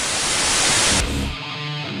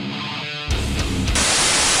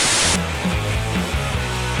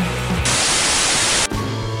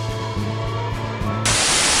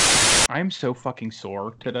I'm so fucking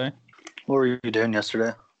sore today. What were you doing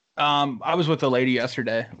yesterday? I was with a lady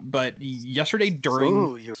yesterday, but yesterday during...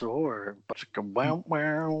 Oh, you're sore.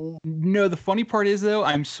 Wow. No, the funny part is, though,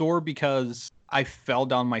 I'm sore because I fell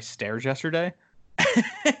down my stairs yesterday.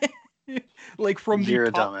 Like from You're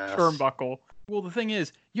the a top dumbass. turnbuckle. Well, the thing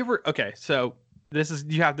is, okay, so this has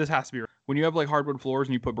to be when you have like hardwood floors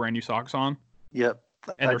and you put brand new socks on. Yep,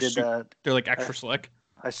 And I did that. They're like extra slick.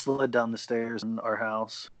 I slid down the stairs in our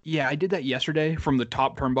house. Yeah, I did that yesterday from the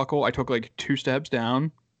top turnbuckle. I took like 2 steps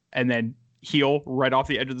down and then heel right off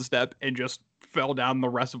the edge of the step and just fell down the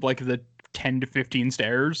rest of like the 10 to 15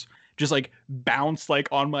 stairs. Just like bounced like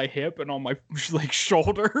on my hip and on my like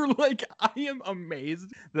shoulder. Like I am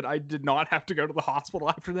amazed that I did not have to go to the hospital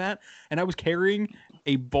after that. And I was carrying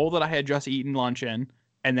a bowl that I had just eaten lunch in,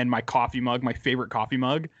 and then my coffee mug, my favorite coffee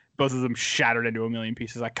mug. Both of them shattered into a million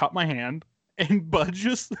pieces. I cut my hand, and Bud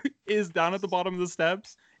just is down at the bottom of the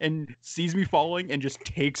steps and sees me falling and just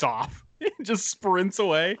takes off. Just sprints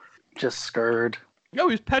away. Just scared. No,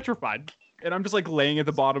 he's petrified. And I'm just like laying at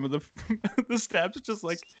the bottom of the steps, just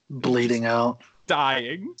like bleeding out.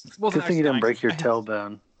 Dying. Good thing you didn't break your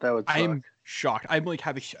tailbone. That would suck. I am shocked. I'm like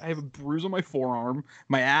I have a bruise on my forearm.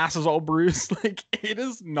 My ass is all bruised. Like it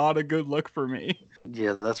is not a good look for me.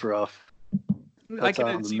 Yeah, that's rough. I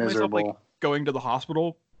can see myself like going to the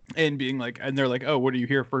hospital and being like, and they're like, "Oh, what are you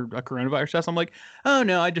here for, a coronavirus test?" I'm like, "Oh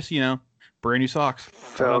no, I just brand new socks."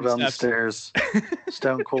 Fell down the stairs.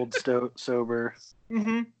 Stone cold sober.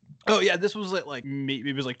 Mm-hmm. Oh yeah, this was like maybe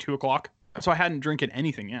it was like 2:00, so I hadn't drinking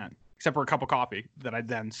anything yet except for a cup of coffee that I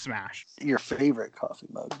then smashed. Your favorite coffee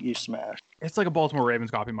mug you smashed? It's like a Baltimore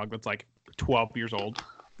Ravens coffee mug that's like 12 years old.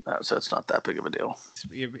 Oh, so it's not that big of a deal.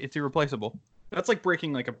 It's irreplaceable. That's like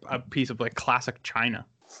breaking like a piece of like classic china.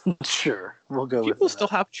 Sure, we'll go with that. People still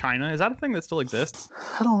have china? Is that a thing that still exists?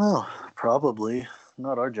 I don't know. Probably.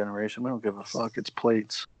 Not our generation. We don't give a fuck. It's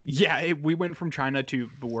plates. Yeah, we went from china to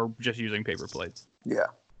we're just using paper plates. Yeah.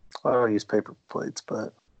 I don't use paper plates,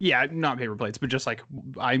 but... Yeah, not paper plates, but just like...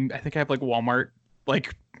 I think I have like Walmart,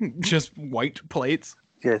 like just white plates.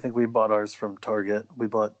 Yeah, I think we bought ours from Target. We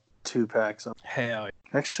bought 2 packs of... Hell yeah.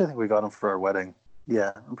 Actually, I think we got them for our wedding.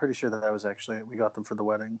 Yeah, I'm pretty sure that was actually... We got them for the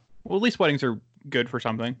wedding. Well, at least weddings are good for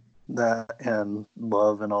something. That and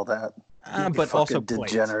love and all that. But also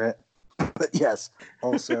degenerate. But yes,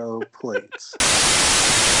 also plates.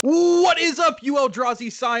 What is up, you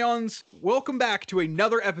Eldrazi Scions? Welcome back to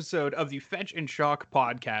another episode of the Fetch and Shock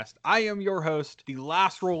podcast. I am your host, the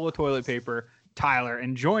last roll of toilet paper, Tyler,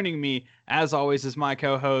 and joining me, as always, is my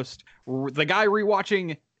co-host, the guy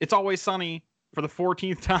rewatching It's Always Sunny for the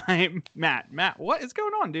 14th time, Matt. Matt, what is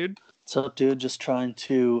going on, dude? What's up, dude? Just trying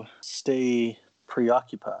to stay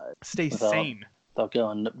preoccupied. Stay sane. Without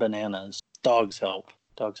going bananas. Dogs help.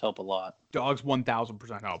 Dogs help a lot. Dogs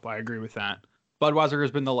 1,000% help. I agree with that. Budweiser has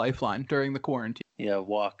been the lifeline during the quarantine. Yeah,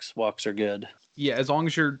 walks are good. Yeah, as long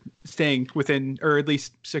as you're staying within, or at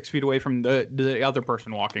least 6 feet away from the other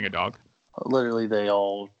person walking a dog. Literally,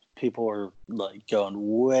 people are like going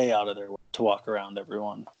way out of their way to walk around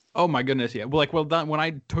everyone. Oh my goodness, yeah. Well, when I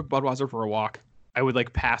took Budweiser for a walk, I would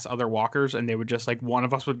like pass other walkers, and they would just like one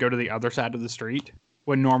of us would go to the other side of the street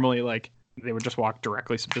when normally like they would just walk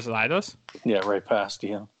directly beside us. Yeah, right past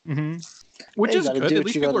you. Mm-hmm. Which is good. At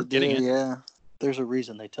least people are getting it. Yeah, there's a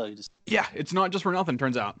reason they tell you to. Yeah, it's not just for nothing.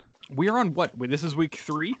 Turns out we are on what? This is week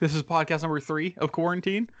 3. This is podcast number 3 of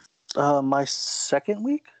quarantine. My second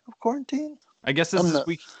week of quarantine. I guess this is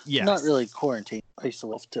week. Yes. Not really quarantine.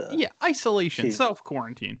 Isolation.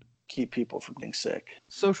 Self-quarantine. Keep people from getting sick.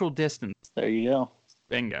 Social distance. There you go.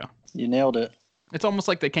 Bingo. You nailed it. It's almost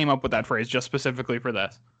like they came up with that phrase just specifically for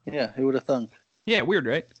this. Yeah, who would have thunk? Yeah, weird,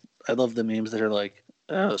 right? I love the memes that are like,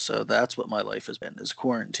 oh, so that's what my life has been, is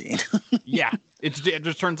quarantine. Yeah, it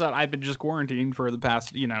just turns out I've been just quarantined for the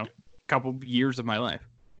past, couple years of my life.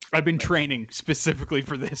 I've been training specifically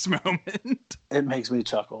for this moment. It makes me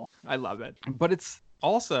chuckle. I love it. But it's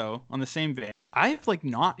also, on the same vein, I've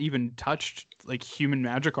not even touched human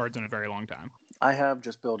magic cards in a very long time. I have,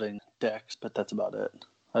 just building decks, but that's about it.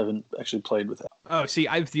 I haven't actually played with it. Oh, see,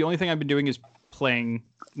 the only thing I've been doing is playing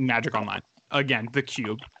Magic Online. Again, the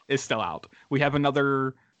Cube is still out. We have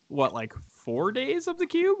another, 4 days of the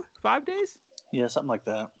Cube? 5 days? Yeah, something like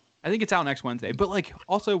that. I think it's out next Wednesday. But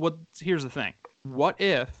also, here's the thing. What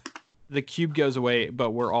if the Cube goes away,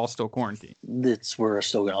 but we're all still quarantined? We're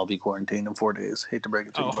still going to all be quarantined in 4 days. Hate to break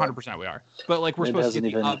it to you. 100% we are. But we're supposed to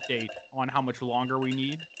get the update on how much longer we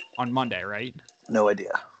need on Monday, right? No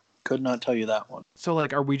idea. Could not tell you that one. So,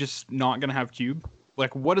 are we just not going to have Cube?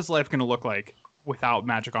 What is life going to look like without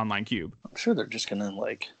Magic Online Cube? I'm sure they're just going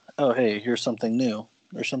to oh, hey, here's something new.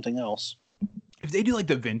 Or something else. if they do like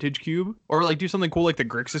the vintage cube or like do something cool like the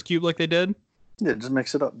Grixis cube like they did. Yeah, just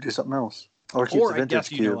mix it up. Do something else. Or keep Or the I vintage guess,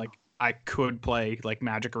 cube. like I could play like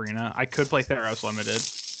Magic Arena. I could play Theros Limited.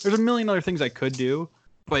 There's a million other things I could do,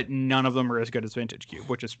 but none of them are as good as Vintage Cube,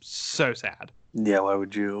 which is so sad. Yeah, why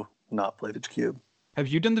would you not play Vintage Cube? Have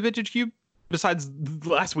you done the Vintage Cube besides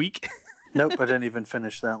last week? Nope, I didn't even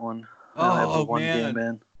finish that one. I have the one game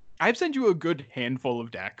in. I've sent you a good handful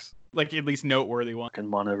of decks, like at least noteworthy ones. Fucking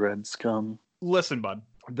mono red scum. Listen, bud,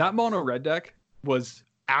 that mono red deck was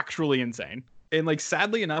actually insane. And like,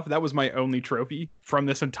 sadly enough, that was my only trophy from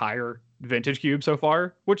this entire Vintage Cube so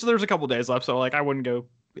far, which there's a couple days left. So like, I wouldn't go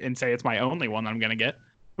and say it's my only one that I'm going to get,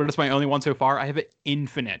 but it's my only one so far. I have an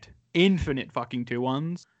infinite fucking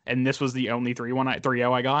 2-1s. And this was the only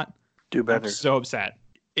 3-0 I got. Do better. I'm so upset.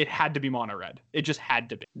 It had to be mono red. It just had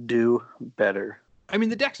to be. Do better. I mean,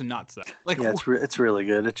 the deck's nuts though. Like, yeah, it's really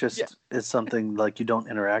good. It just it's something like you don't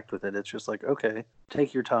interact with it. It's just like, okay,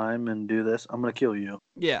 take your time and do this. I'm gonna kill you.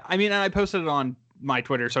 Yeah, I mean, and I posted it on my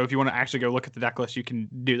Twitter, so if you want to actually go look at the deck list, you can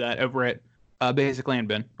do that over at Basic Land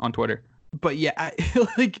Bin on Twitter. But yeah,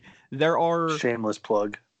 like there are shameless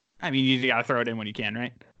plug. I mean, you gotta throw it in when you can,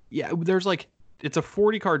 right? Yeah, there's like it's a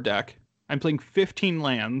 40 card deck. I'm playing 15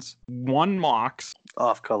 lands, 1 Mox.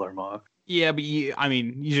 Off color Mox. Yeah, but I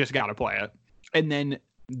mean, you just gotta play it. And then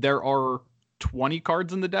there are 20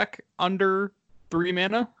 cards in the deck under 3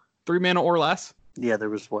 mana or less. Yeah, there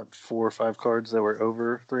was 4 or 5 cards that were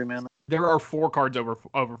over 3 mana. There are 4 cards over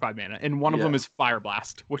 5 mana, and one of them is Fire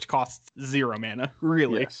Blast, which costs 0 mana.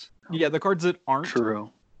 Really? Yes. Yeah, the cards that aren't true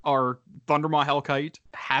are Thundermaw Hellkite,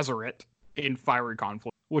 Hazoret, and Fiery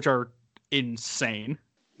Conflict, which are insane.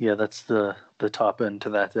 Yeah, that's the top end to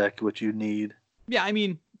that deck, which you need. Yeah, I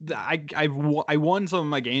mean, I won some of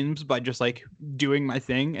my games by just like doing my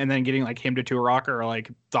thing and then getting like Hymn to Turok or like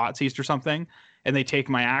Thoughtseize or something, and they take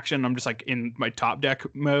my action. I'm just like in my top deck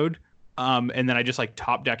mode, and then I just like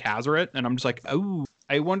top deck Hazoret, and I'm just like, oh,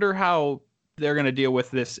 I wonder how they're gonna deal with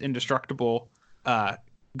this indestructible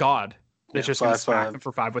god that's just gonna smack them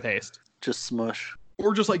for 5 with haste. Just smush.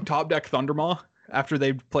 Or just like top deck Thundermaw after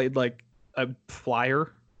they've played like a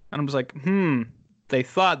flyer, and I'm just like, they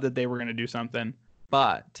thought that they were gonna do something.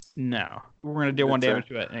 But no, we're going to deal 1 damage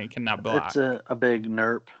to it, and it cannot block. It's a big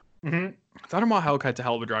nerp. Mm-hmm. Thundermaw Hellkite's a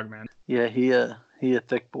hell of a drug, man. Yeah, he a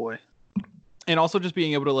thick boy. And also just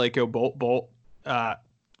being able to like go bolt,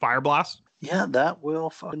 Fire Blast. Yeah, that will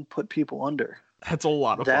fucking put people under. That's a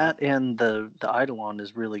lot of that fun. And the Eidolon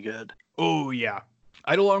is really good. Oh yeah,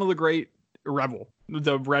 Eidolon of the Great Revel,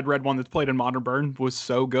 the red one that's played in Modern Burn, was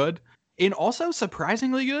so good, and also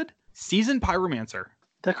surprisingly good. Seasoned Pyromancer.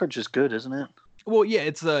 That card's just good, isn't it? Well, yeah,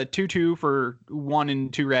 it's a 2/2 for 1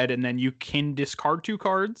 and 2 red, and then you can discard 2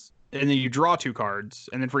 cards, and then you draw 2 cards,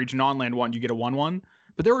 and then for each non-land one, you get a 1/1.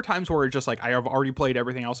 But there were times where it's just like I have already played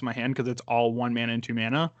everything else in my hand because it's all 1 mana and 2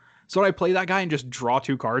 mana. So I play that guy and just draw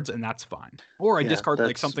 2 cards, and that's fine. Or I discard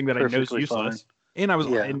like something that I know is useless, fine.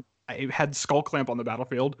 And I had Skull Clamp on the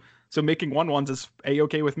battlefield, so making 1/1s is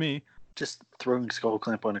a-okay with me. Just throwing Skull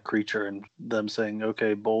Clamp on a creature and them saying,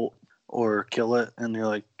 "Okay, bolt." Or kill it, and you're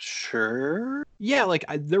like, sure. Yeah, like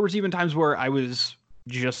there was even times where I was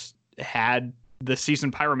just had the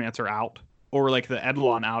Seasoned Pyromancer out, or like the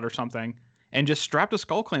Eidolon out or something, and just strapped a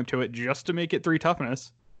Skull Clamp to it just to make it 3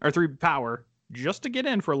 toughness or 3 power, just to get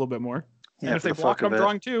in for a little bit more. Yeah, and if they block it, I'm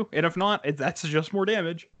drawing 2, and if not, that's just more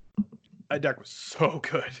damage. That deck was so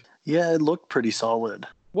good. Yeah, it looked pretty solid.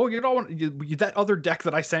 Well, you know that other deck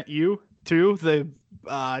that I sent you to,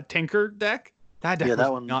 the Tinker deck. That deck was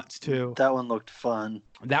one, nuts too. That one looked fun.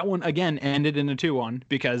 That one again ended in a 2-1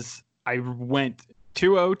 because I went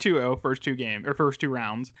 2-0 first 2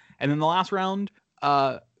 rounds, and then the last round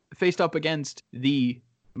faced up against the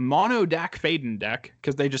mono Dak Faden deck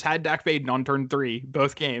because they just had Dak Faden on turn 3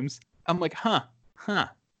 both games. I'm like, huh.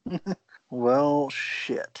 Well,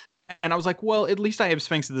 shit. And I was like, well, at least I have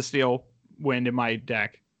Sphinx of the Steel Wind in my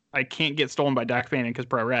deck. I can't get stolen by Dak Faden because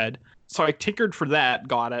pro red. So I tinkered for that,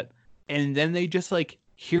 got it. And then they just like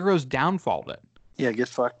Heroes Downfalled it. Yeah, get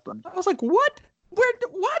fucked. Bud. I was like, what?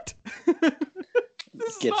 What?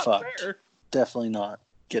 Get fucked. Fair. Definitely not.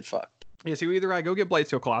 Get fucked. Yeah, so either I go get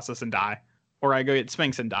Blightsteel Colossus and die, or I go get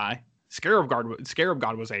Sphinx and die. Scarab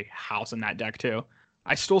God was a house in that deck too.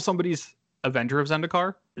 I stole somebody's Avenger of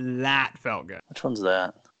Zendikar. That felt good. Which one's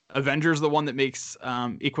that? Avenger's the one that makes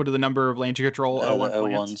equal to the number of lands you control.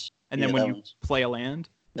 O1s. And then when you play a land,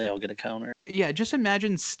 they all get a counter. Yeah, just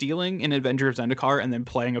imagine stealing an Avenger of Zendikar and then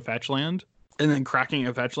playing a fetch land, and then cracking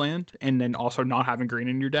a fetch land, and then also not having green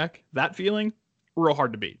in your deck. That feeling, real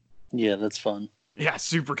hard to beat. Yeah, that's fun. Yeah,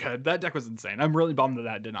 super good. That deck was insane. I'm really bummed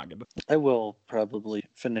that did not get. I will probably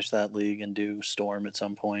finish that league and do Storm at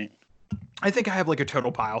some point. I think I have like a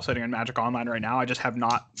total pile sitting in Magic Online right now. I just have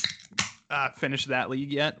not finished that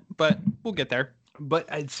league yet, but we'll get there.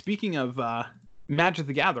 But speaking of Magic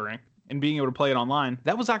the Gathering and being able to play it online,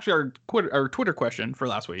 that was actually our Twitter question for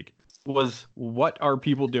last week. Was what are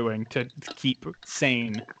people doing to keep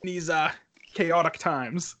sane in these chaotic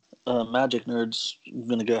times? Magic nerds, I'm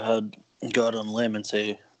gonna go ahead and go out on a limb and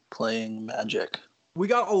say playing Magic. We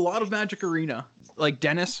got a lot of Magic Arena. Like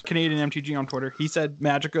Dennis, Canadian MTG on Twitter, he said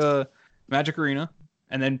Magic Arena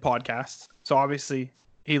and then podcasts. So obviously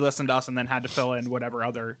he listened to us and then had to fill in whatever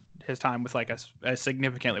other his time with like a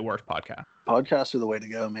significantly worse podcast. Podcasts are the way to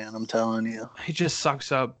go, man. I'm telling you. It just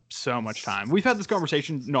sucks up so much time. We've had this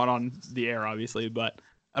conversation, not on the air, obviously, but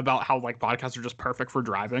about how like podcasts are just perfect for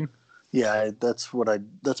driving. Yeah, that's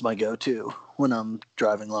my go-to when I'm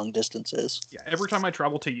driving long distances. Yeah, every time I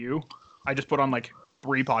travel to you, I just put on like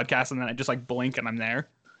 3 podcasts and then I just like blink and I'm there.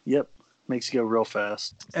 Yep, makes you go real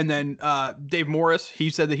fast. And then Dave Morris,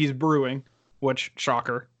 he said that he's brewing, which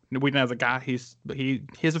shocker. We didn't have a guy. He's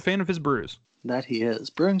a fan of his brews. That he is.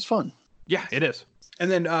 Brewing's fun. Yeah, it is.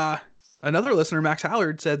 And then another listener, Max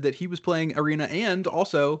Hallard, said that he was playing Arena and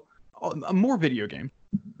also a more video game,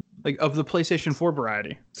 like of the PlayStation 4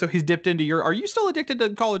 variety. So he's dipped into your. Are you still addicted to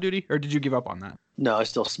Call of Duty, or did you give up on that? No, I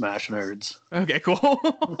still smash nerds. Okay, cool.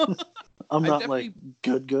 I'm not like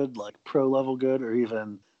good, like pro level good, or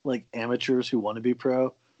even like amateurs who want to be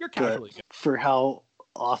pro. You're casually good. For how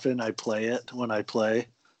often I play it when I play,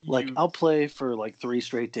 like I'll play for like 3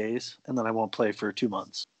 straight days, and then I won't play for 2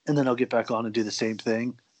 months, and then I'll get back on and do the same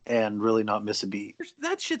thing and really not miss a beat.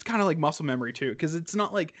 That shit's kind of like muscle memory too, because it's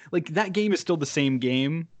not like that game is still the same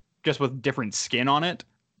game, just with different skin on it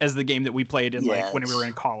as the game that we played in like when we were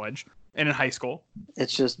in college and in high school.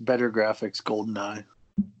 It's just better graphics, GoldenEye.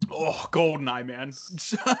 Oh, GoldenEye, man.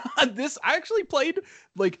 I actually played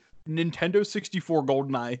like Nintendo 64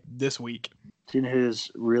 GoldenEye this week. Do you know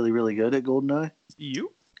who's really, really good at GoldenEye?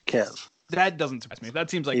 You? Kev. That doesn't surprise me. That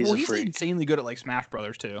seems like he's insanely good at like Smash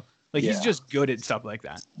Brothers too. Like he's just good at stuff like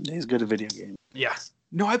that. He's good at video games. Yeah.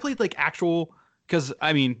 No, I played like actual, because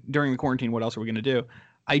I mean during the quarantine, what else are we gonna do?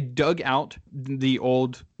 I dug out the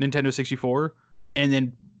old Nintendo 64, and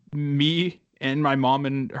then me and my mom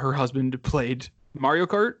and her husband played Mario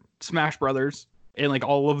Kart, Smash Brothers, and like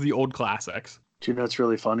all of the old classics. Do you know what's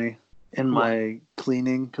really funny? In my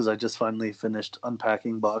cleaning, because I just finally finished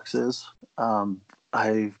unpacking boxes,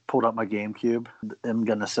 I pulled out my GameCube. I'm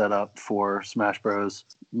gonna set up for Smash Bros.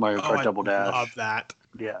 Mario Kart Double Dash. I love that.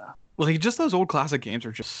 Yeah. Like just those old classic games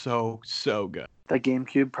are just so good. That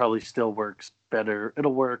GameCube probably still works better.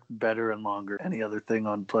 It'll work better and longer than any other thing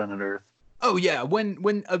on planet Earth. Oh yeah,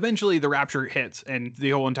 when eventually the rapture hits and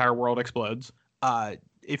the whole entire world explodes,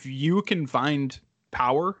 if you can find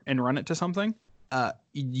power and run it to something,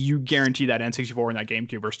 you guarantee that N64 and that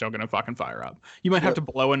GameCube are still going to fucking fire up. You might have to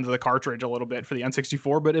blow into the cartridge a little bit for the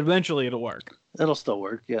N64, but eventually it'll work. It'll still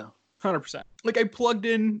work, yeah. 100%. Like I plugged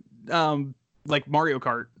in like Mario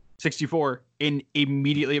Kart 64 and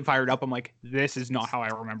immediately it fired up. I'm like, this is not how I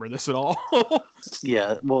remember this at all.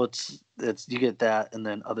 Yeah, well, it's you get that, and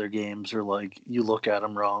then other games are like you look at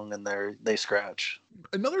them wrong and they scratch.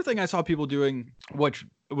 Another thing I saw people doing, which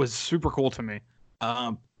was super cool to me,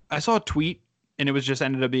 I saw a tweet and it was just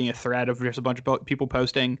ended up being a thread of just a bunch of people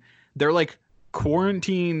posting their like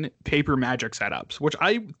quarantine paper Magic setups, which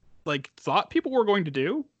I like thought people were going to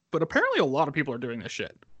do, but apparently a lot of people are doing this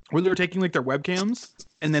shit. Where they're taking like their webcams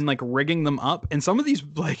and then like rigging them up, and some of these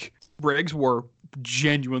like rigs were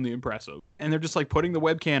genuinely impressive. And they're just like putting the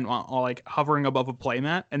webcam on like hovering above a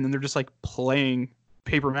playmat, and then they're just like playing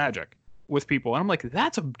paper Magic with people. And I'm like,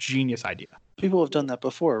 that's a genius idea. People have done that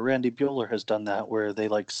before. Randy Bueller has done that where they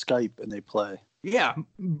like Skype and they play. Yeah,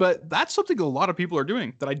 but that's something a lot of people are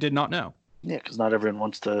doing that I did not know. Yeah, because not everyone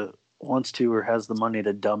wants to or has the money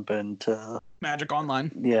to dump into Magic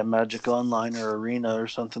Online. Yeah, Magic Online or Arena or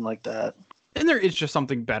something like that. And there is just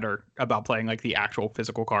something better about playing like the actual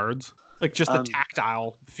physical cards, like just the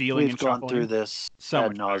tactile feeling. We've gone through this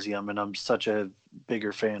ad nauseum, and I'm such a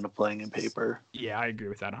bigger fan of playing in paper. Yeah, I agree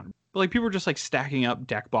with that 100%. But like people are just like stacking up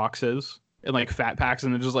deck boxes and like fat packs,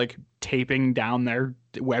 and they're just like taping down their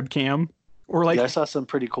webcam. Or like, I saw some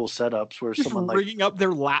pretty cool setups where just someone rigging up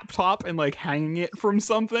their laptop and like hanging it from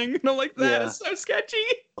something. And I'm like, that is so sketchy.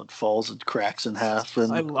 It falls and cracks in half,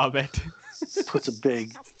 and I love it. Puts a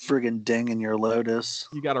big friggin' ding in your Lotus.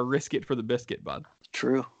 You got to risk it for the biscuit, bud.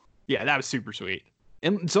 True. Yeah, that was super sweet.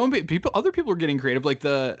 And other people are getting creative. Like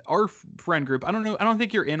our friend group. I don't know. I don't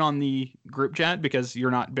think you're in on the group chat because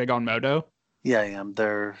you're not big on Moto. Yeah, I am.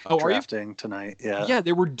 They're Oh, are you? drafting tonight. Yeah. Yeah,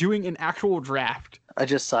 they were doing an actual draft. I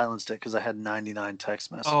just silenced it because I had 99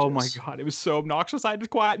 text messages. Oh my god, it was so obnoxious. I had to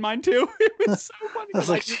quiet mine too. It was so funny I was because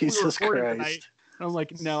like, I knew we were Jesus recording Christ. tonight. And I'm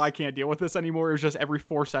like, no, I can't deal with this anymore. It was just every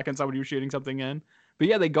 4 seconds I would be shooting something in. But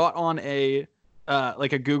yeah, they got on a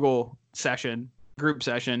like a Google session, group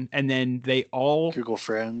session, and then they all Google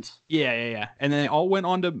Friends. yeah. And then they all went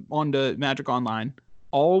onto Magic Online.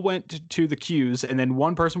 All went to the queues, and then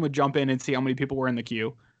one person would jump in and see how many people were in the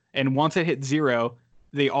queue. And once it hit 0,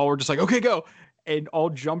 they all were just like, okay, go. And all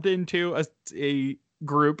jumped into a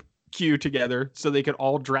group queue together so they could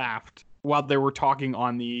all draft while they were talking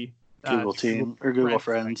on the Google Team or Google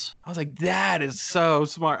Friends. I was like, that is so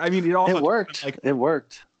smart. I mean, it worked. It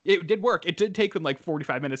worked. It did work. It did take them like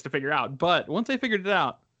 45 minutes to figure out, but once they figured it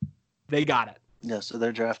out, they got it. Yeah, so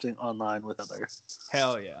they're drafting online with other.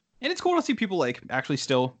 Hell yeah. And it's cool to see people like actually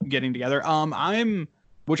still getting together. I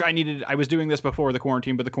was doing this before the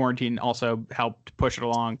quarantine, but the quarantine also helped push it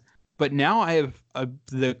along. But now I have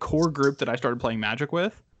the core group that I started playing Magic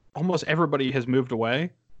with. Almost everybody has moved away.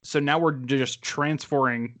 So now we're just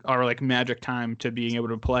transferring our like Magic time to being able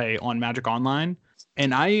to play on Magic Online.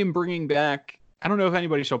 And I am bringing back, I don't know if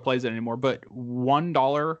anybody still plays it anymore, but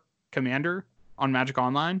 $1 Commander on Magic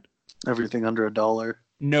Online. Everything under $1.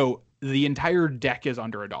 No, the entire deck is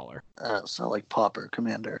under $1. So like Pauper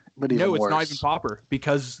Commander, but even no, it's worse. not even Pauper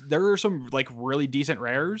because there are some like really decent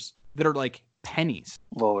rares that are like pennies.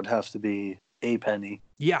 Well, it would have to be a penny.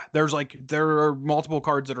 Yeah, there are multiple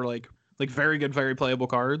cards that are like very good, very playable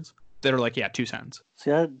cards that are like 2 cents.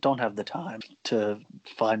 See, I don't have the time to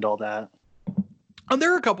find all that.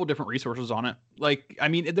 There are a couple different resources on it. Like, I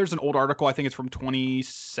mean, there's an old article. I think it's from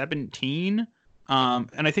 2017.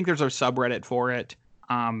 And I think there's a subreddit for it.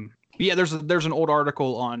 Yeah, there's an old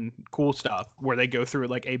article on Cool Stuff where they go through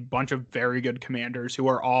like a bunch of very good commanders who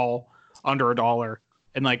are all under $1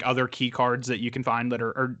 and like other key cards that you can find that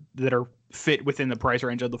are fit within the price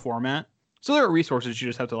range of the format. So there are resources. You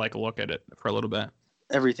just have to like look at it for a little bit.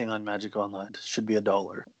 Everything on Magic Online should be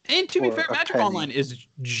 $1. And to be fair, Magic penny. Online is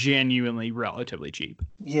genuinely relatively cheap.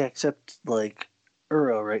 Yeah, except like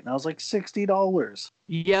Uro right now is like $60.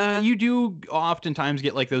 Yeah, you do oftentimes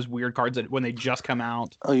get like those weird cards that when they just come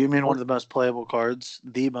out. Oh, you mean one of the most playable cards,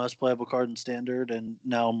 the most playable card in Standard, and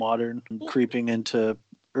now Modern, creeping into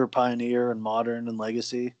Pioneer and Modern and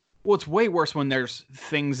Legacy. Well, it's way worse when there's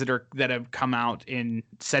things that have come out in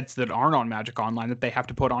sets that aren't on Magic Online that they have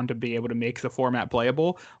to put on to be able to make the format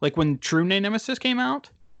playable. Like when True Name Nemesis came out,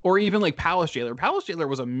 or even like Palace Jailer. Palace Jailer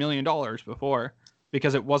was $1 million before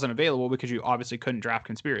because it wasn't available because you obviously couldn't draft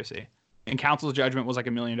Conspiracy. And Council's Judgment was like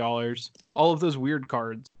 $1 million. All of those weird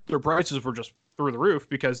cards, their prices were just through the roof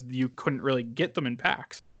because you couldn't really get them in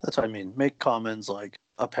packs. That's what I mean. Make commons like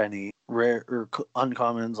a penny, rare or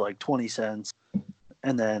uncommons like 20 cents.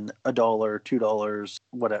 And then $1, $2,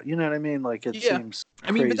 whatever. You know what I mean? Like it seems. I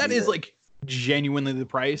mean, but that is like genuinely the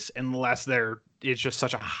price, unless it's just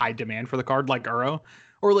such a high demand for the card, like Uro,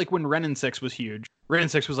 or like when Ren and 6 was huge. Ren and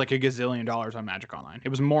 6 was like $1 gazillion on Magic Online. It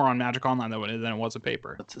was more on Magic Online than it was a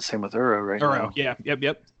paper. It's the same with Uro right now. Uro, yeah,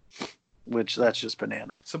 yep. Which that's just banana.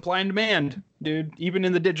 Supply and demand, dude. Even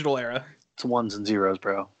in the digital era, it's ones and zeros,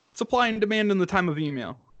 bro. Supply and demand in the time of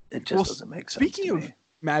email. It just doesn't make sense. Speaking of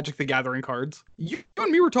Magic the Gathering cards, you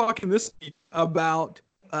and me were talking this week about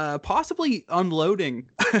possibly unloading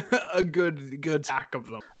a good stack of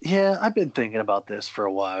them. Yeah, I've been thinking about this for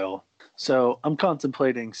a while. So I'm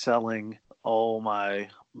contemplating selling all my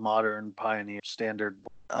Modern, Pioneer, Standard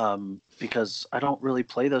because I don't really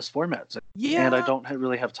play those formats. Yeah. And I don't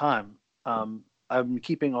really have time. I'm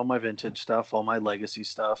keeping all my vintage stuff, all my legacy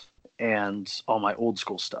stuff, and all my old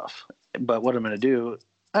school stuff. But what I'm going to do,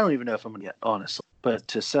 I don't even know if I'm going to get, honestly. But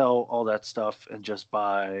to sell all that stuff and just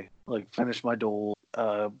finish my duel,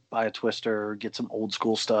 buy a twister, get some old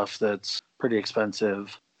school stuff that's pretty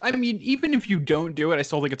expensive. I mean, even if you don't do it, I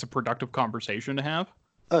still think it's a productive conversation to have.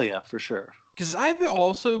 Oh, yeah, for sure. Because I've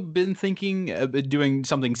also been thinking of doing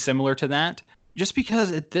something similar to that. Just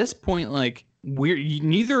because at this point, like,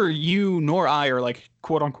 neither you nor I are, like,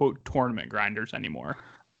 quote-unquote tournament grinders anymore.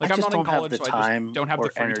 Like, I'm not in college, so I just don't have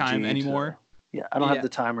the free time anymore. I don't have the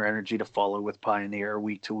time or energy to follow with Pioneer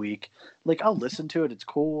week to week. Like, I'll listen to it. It's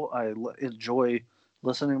cool. I enjoy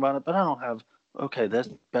listening about it, but I don't have, okay, that's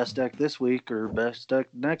best deck this week or best deck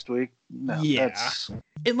next week. No,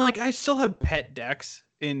 And, like, I still have pet decks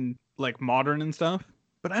in, like, Modern and stuff,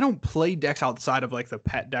 but I don't play decks outside of, like, the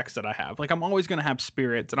pet decks that I have. Like, I'm always going to have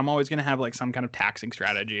spirits, and I'm always going to have, like, some kind of taxing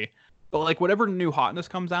strategy. But, like, whatever new hotness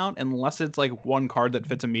comes out, unless it's, like, one card that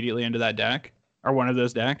fits immediately into that deck, or one of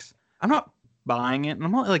those decks, I'm not buying it, and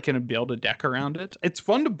I'm not like going to build a deck around it. It's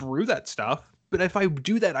fun to brew that stuff, but if I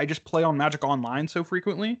do that, I just play on Magic Online so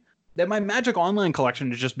frequently that my Magic Online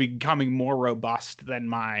collection is just becoming more robust than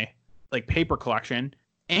my like paper collection.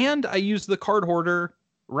 And I use the card hoarder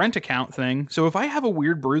rent account thing. So if I have a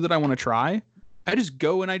weird brew that I want to try, I just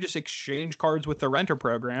go and I just exchange cards with the renter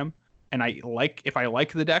program. And if I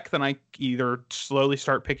like the deck, then I either slowly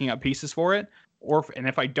start picking up pieces for it, and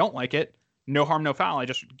if I don't like it, no harm, no foul. I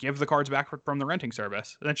just give the cards back from the renting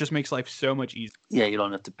service. That just makes life so much easier. Yeah, you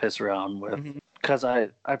don't have to piss around with, because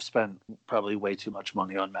I've spent probably way too much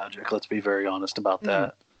money on Magic. Let's be very honest about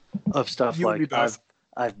that. Of stuff like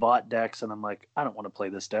I've bought decks and I'm like, I don't want to play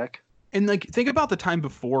this deck. And like, think about the time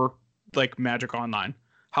before like Magic Online,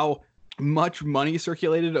 how much money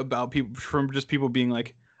circulated about people being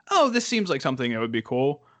like, oh, this seems like something that would be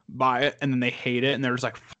cool, buy it, and then they hate it, and they're just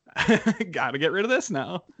like, gotta get rid of this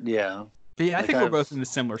now. Yeah. But yeah, I think we're both in a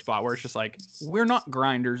similar spot where it's just like, we're not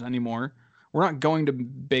grinders anymore. We're not going to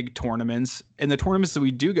big tournaments. And the tournaments that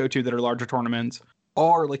we do go to that are larger tournaments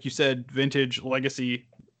are, like you said, vintage, legacy,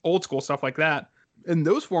 old school, stuff like that. And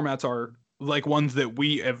those formats are like ones that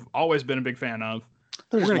we have always been a big fan of.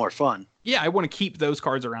 They're just more fun. Yeah, I want to keep those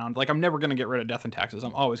cards around. Like, I'm never going to get rid of Death and Taxes.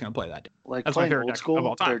 I'm always going to play that. Like, that's playing old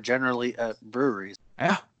school, they're generally at breweries.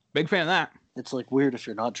 Yeah, big fan of that. It's like weird if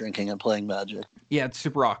you're not drinking and playing Magic. Yeah, it's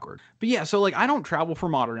super awkward. But yeah, so like I don't travel for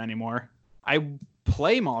Modern anymore. I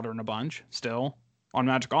play Modern a bunch still on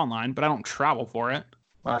Magic Online, but I don't travel for it.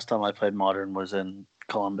 Last time I played Modern was in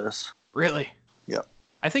Columbus. Really? Yep.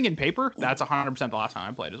 I think in paper, that's 100% the last time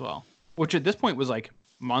I played as well, which at this point was like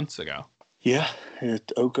months ago. Yeah,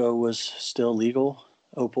 Oko was still legal.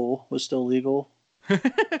 Opal was still legal.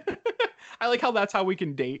 I like how that's how we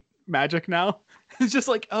can date Magic now. It's just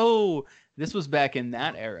like, oh, this was back in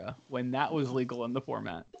that era when that was legal in the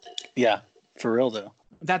format. Yeah, for real though.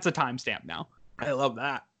 That's a timestamp now. I love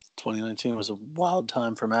that. 2019 was a wild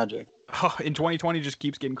time for Magic. Oh, and 2020 just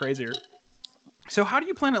keeps getting crazier. So how do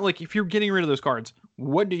you plan it? Like, if you're getting rid of those cards,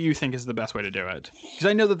 what do you think is the best way to do it? Because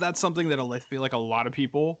I know that that's something that I feel like a lot of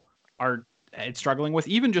people are struggling with.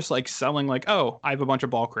 Even just like selling, like, oh, I have a bunch of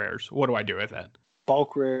bulk rares. What do I do with it?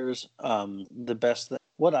 Bulk rares, the best thing.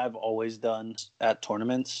 What I've always done at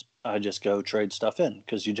tournaments, I just go trade stuff in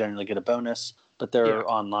because you generally get a bonus. But there are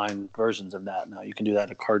online versions of that now. You can do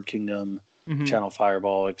that at Card Kingdom, Channel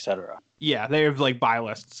Fireball, etc. Yeah, they have like buy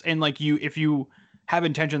lists, and like if you have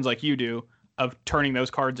intentions like you do of turning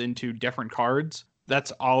those cards into different cards,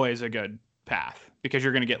 that's always a good path because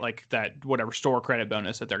you're going to get like that whatever store credit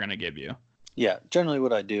bonus that they're going to give you. Yeah, generally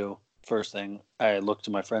what I do, first thing, I look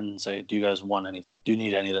to my friend and say, do you guys want any? Do you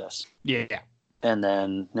need any of this? Yeah. And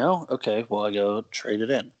then, no? Okay, well, I go trade it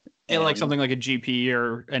in. And like something like a GP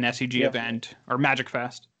or an SEG event or Magic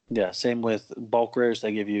Fest. Yeah, same with bulk rares.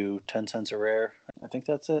 They give you 10 cents a rare. I think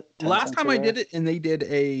that's it. Last time I did it, and they did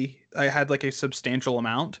I had like a substantial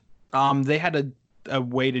amount. They had a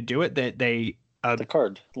way to do it that they... the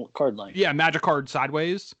card line. Yeah, Magic card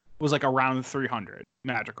sideways was like around 300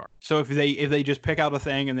 Magic card. So if they just pick out a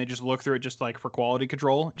thing and they just look through it just like for quality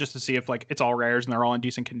control, just to see if like it's all rares and they're all in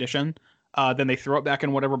decent condition, then they throw it back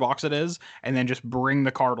in whatever box it is and then just bring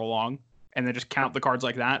the card along and then just count the cards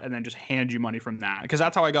like that and then just hand you money from that. Because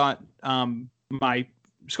that's how I got my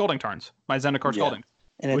Scalding Tarns, my Zendikar Scalding.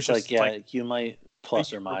 And it's like, you might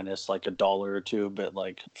plus or minus like $1 or $2, but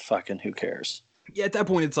like fucking who cares? Yeah, at that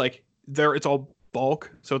point it's like it's all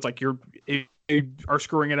bulk, so it's like you are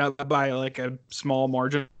screwing it up by like a small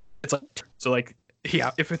margin. It's like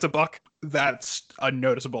if it's $1, that's a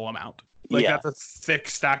noticeable amount. Like that's a thick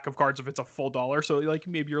stack of cards if it's a full $1. So like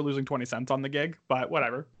maybe you're losing 20 cents on the gig, but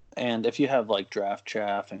whatever. And if you have like draft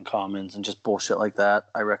chaff and commons and just bullshit like that,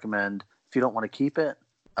 I recommend if you don't want to keep it,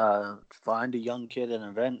 find a young kid at an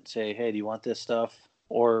event, say, hey, do you want this stuff?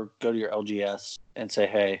 Or go to your LGS and say,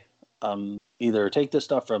 hey, either take this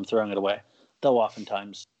stuff or I'm throwing it away. They'll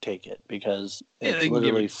oftentimes take it because it's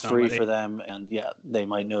literally free for them. And they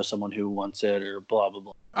might know someone who wants it or blah, blah,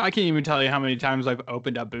 blah. I can't even tell you how many times I've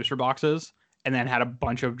opened up booster boxes and then had a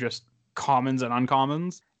bunch of just commons and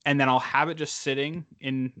uncommons. And then I'll have it just sitting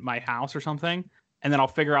in my house or something. And then I'll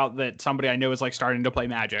figure out that somebody I know is like starting to play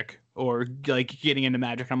Magic or like getting into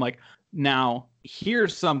Magic. And I'm like, now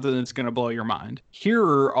here's something that's going to blow your mind. Here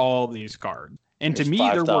are all these cards. And to me,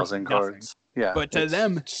 they're worth nothing. Cards. Yeah, but to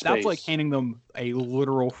them, that's like handing them a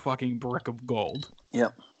literal fucking brick of gold.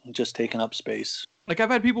 Yep, just taking up space. Like I've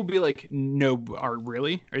had people be like, "No,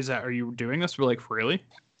 really? Are you doing this?" We're like, "For really?"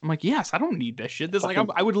 I'm like, "Yes, I don't need this shit. This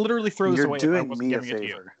I would literally throw this away." You're doing me a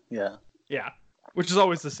favor. Yeah. which is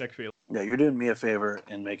always the sick feeling. Yeah, you're doing me a favor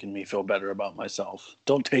and making me feel better about myself.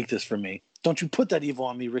 Don't take this from me. Don't you put that evil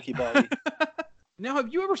on me, Ricky Bobby. Now,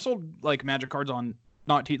 have you ever sold like Magic cards on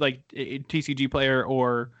not TCG Player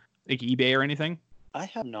or like eBay or anything? I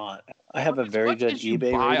have not. I have a very good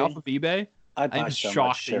eBay buy rating. off of eBay. I buy so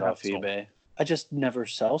much shit off eBay. I just never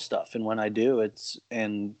sell stuff, and when I do, it's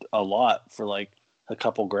in a lot for like a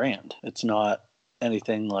couple grand. It's not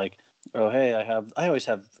anything like, oh hey, I always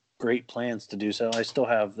have great plans to do so. I still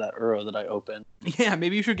have that Uro that I opened. Yeah,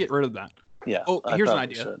 maybe you should get rid of that. Yeah. Oh, here's an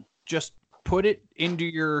idea. Just put it into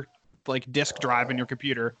your like disk drive in your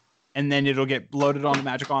computer, and then it'll get loaded on the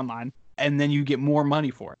Magic Online, and then you get more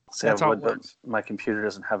money for it. That's how it works. My computer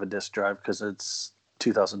doesn't have a disk drive because it's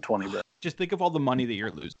 2020. Bro. Just think of all the money that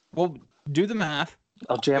you're losing. Well, do the math.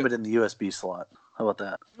 I'll jam it in the USB slot. How about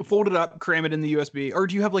that? Fold it up, cram it in the USB. Or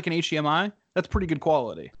do you have like an HDMI? That's pretty good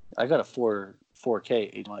quality. I got a 4K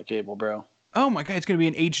HDMI cable, bro. Oh my god, it's going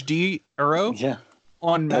to be an HD Uro? Yeah.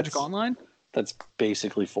 On Magic Online? That's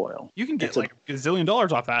basically foil. You can get like a gazillion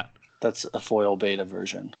dollars off that. That's a foil beta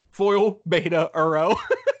version. Foil beta Uro.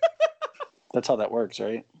 That's how that works,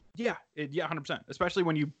 right? Yeah, 100%. Especially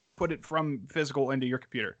when you put it from physical into your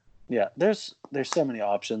computer. Yeah, there's so many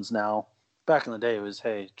options now. Back in the day, it was,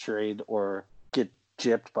 hey, trade or get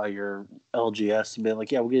gypped by your LGS and be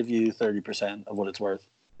like, yeah, we'll give you 30% of what it's worth.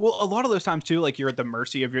 Well, a lot of those times, too, like you're at the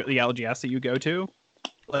mercy of the LGS that you go to.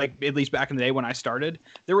 Like, at least back in the day when I started,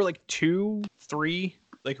 there were like 2, 3,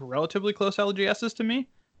 like relatively close LGSs to me.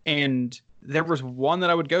 And there was one that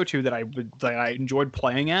I would go to that I enjoyed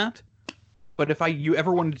playing at. But if you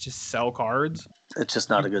ever wanted to sell cards, it's just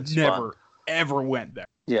not a good spot. Never, ever went there.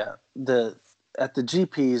 Yeah. At the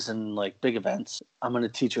GPs and like big events, I'm going to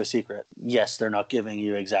teach you a secret. Yes, they're not giving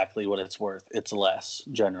you exactly what it's worth. It's less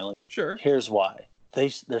generally. Sure. Here's why.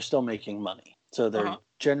 They're still making money. So they're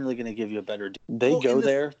generally going to give you a better deal. They go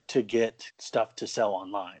there to get stuff to sell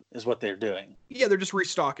online is what they're doing. Yeah, they're just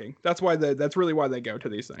restocking. That's really why they go to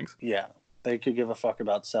these things. Yeah. They could give a fuck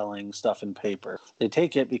about selling stuff in paper. They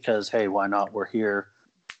take it because, hey, why not? We're here.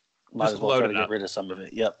 Might as well try to get rid of some of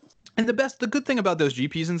it. Yep. And the good thing about those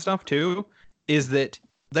GPs and stuff too is that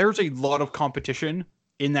there's a lot of competition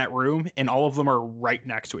in that room, and all of them are right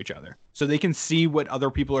next to each other. So they can see what other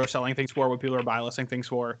people are selling things for, what people are buy listing things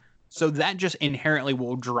for. So that just inherently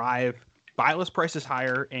will drive buy list prices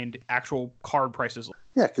higher and actual card prices.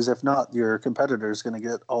 Yeah, because if not, your competitor is going to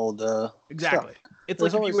get all the exactly. Stuff. It's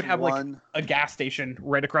like if you would have like a gas station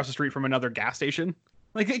right across the street from another gas station.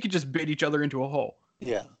 Like they could just bid each other into a hole.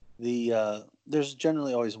 Yeah. There's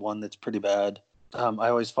generally always one that's pretty bad. I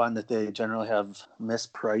always find that they generally have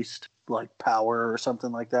mispriced like power or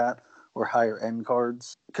something like that, or higher end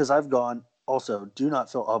cards. Because I've gone, also, do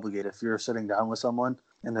not feel obligated if you're sitting down with someone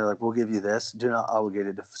and they're like, we'll give you this. Do not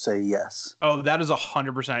obligated to say yes. Oh, that is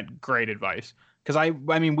 100% great advice. Because I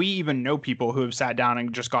mean, we even know people who have sat down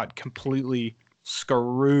and just got completely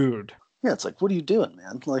screwed. Yeah, it's like, what are you doing,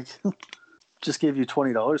 man? Like, just gave you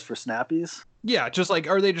 $20 for Snappies? Yeah, just like,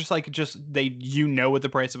 are they just like, what the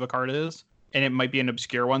price of a card is? And it might be an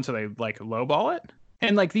obscure one, so they like lowball it.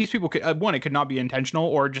 And like these people could, one, it could not be intentional,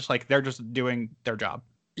 or just like they're just doing their job.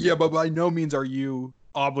 Yeah, but by no means are you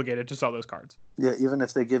obligated to sell those cards. Yeah, even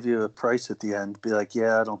if they give you a price at the end, be like,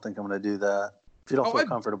 yeah, I don't think I'm going to do that. If you don't feel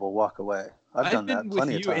comfortable, walk away. I've done that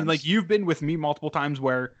plenty of times. And like you've been with me multiple times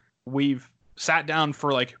where we've sat down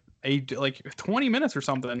for like 20 minutes or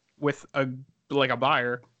something with a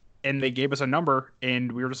buyer, and they gave us a number,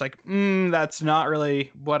 and we were just like, that's not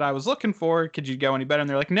really what I was looking for. Could you go any better? And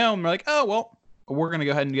they're like, no. And we're like, oh, well, we're going to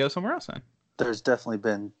go ahead and go somewhere else then. There's definitely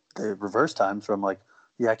been the reverse times where I'm like,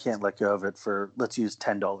 yeah, I can't let go of it for, let's use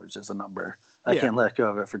 $10 as a number. I can't let go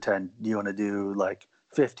of it for 10. You want to do like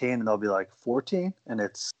 15? And they'll be like 14. And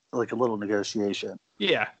it's like a little negotiation.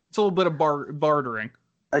 Yeah. It's a little bit of bartering.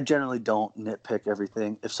 I generally don't nitpick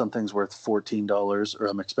everything. If something's worth $14 or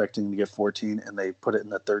I'm expecting to get 14 and they put it in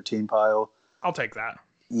the 13 pile, I'll take that.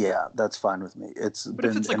 Yeah, that's fine with me. It's but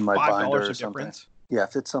been if it's like in my binder or something. Difference. Yeah,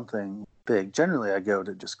 if it's something big, generally I go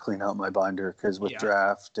to just clean out my binder because with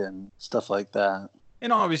draft and stuff like that.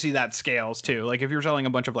 And obviously that scales too. Like if you're selling a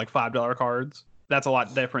bunch of like $5 cards, that's a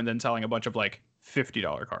lot different than selling a bunch of like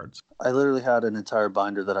 $50 cards. I literally had an entire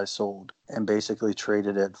binder that I sold and basically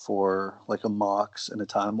traded it for like a Mox and a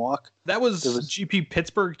Time Walk. It was GP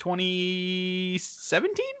Pittsburgh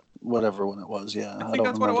 2017? Whatever one it was, yeah. I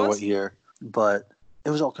don't remember what year. But it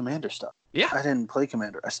was all Commander stuff. Yeah. I didn't play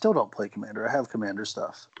Commander. I still don't play Commander. I have Commander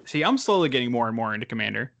stuff. See, I'm slowly getting more and more into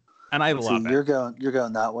Commander. And I love it. You're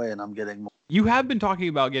going that way and I'm getting more. You have been talking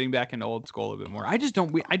about getting back into Old School a bit more. I just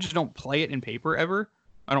don't play it in paper ever.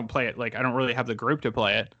 I don't play it, like, I don't really have the group to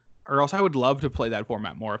play it. Or else I would love to play that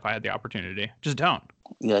format more if I had the opportunity. Just don't.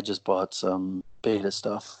 Yeah, I just bought some beta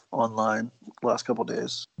stuff online last couple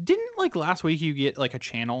days. Didn't like last week you get like a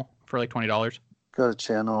channel for like $20? Got a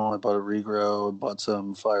channel. I bought a regrow. I bought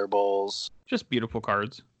some fireballs. Just beautiful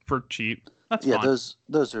cards for cheap. That's Yeah, fun.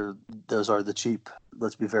 those are the cheap.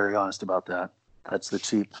 Let's be very honest about that. That's the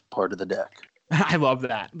cheap part of the deck. I love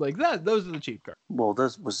that. Like that. Those are the cheap cards. Well,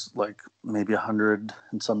 this was like maybe $100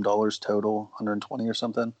 and some total, 120 or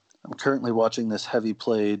something. I'm currently watching this heavy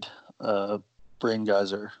played Brain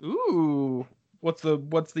Geyser. Ooh. What's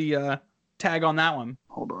the tag on that one?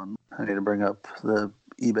 Hold on, I need to bring up the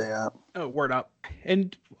eBay app. Oh, word up.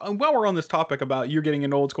 And while we're on this topic about you getting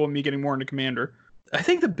into old school and me getting more into Commander, I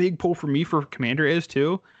think the big pull for me for Commander is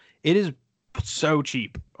too, it is so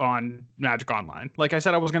cheap on Magic Online. Like I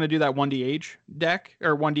said, I was going to do that 1DH deck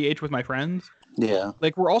or 1DH with my friends. Yeah,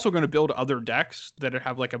 Like we're also going to build other decks that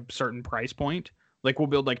have like a certain price point. Like we'll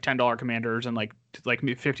build like $10 commanders and like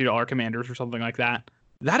 $50 commanders or something like that.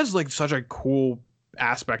 That is like such a cool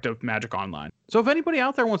aspect of Magic Online. So if anybody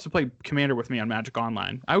out there wants to play Commander with me on Magic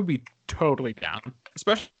Online, I would be totally down.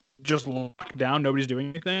 Especially just locked down, nobody's doing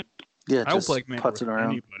anything. yeah, I will just play Commander puts with it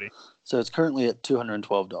around. anybody. So it's currently at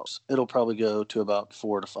 $212. It'll probably go to about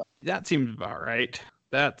 $4 to $5. That seems about right.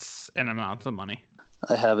 That's an amount of money.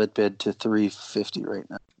 I have it bid to $350 right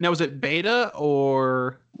now. Now, is it beta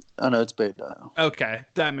or... Oh no, it's beta now. Okay,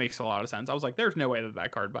 that makes a lot of sense. I was like, there's no way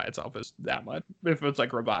that card by itself is that much if it's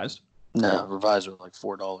like revised. No, revised are like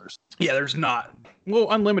 $4. Yeah, there's not. Well,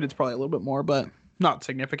 Unlimited's probably a little bit more, but not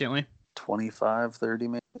significantly. 25, 30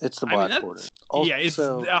 maybe. It's the I mean, Black Border. Yeah, it's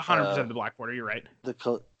Also, 100% the Black Border. You're right.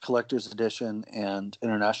 The collector's edition and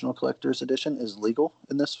international collector's edition is legal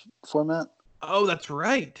in this format. Oh, that's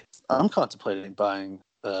right. I'm contemplating buying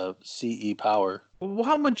CE Power. Well,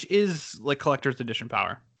 how much is like collector's edition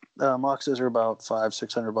power? Moxes are about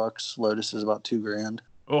 $500-$600. Lotus is about $2,000.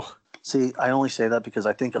 Oh, See, I only say that because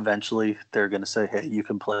I think eventually they're going to say, "Hey, you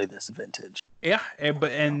can play this vintage." yeah,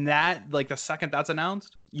 and that like the second that's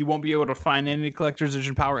announced, you won't be able to find any collector's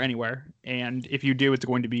edition power anywhere, and if you do, it's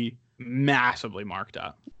going to be massively marked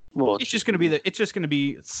up. Well, It's just going to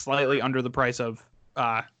be slightly under the price of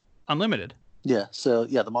Unlimited. yeah. So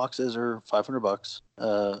yeah, the Moxes are $500.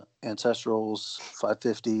 Ancestrals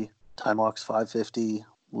 $550. Timox $550.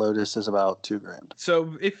 Lotus is about $2,000.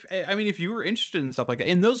 So if you were interested in stuff like that,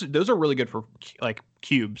 and those are really good for like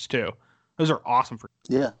cubes too. Those are awesome for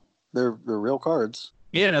Yeah, they're real cards.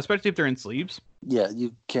 yeah, and especially if they're in sleeves. Yeah,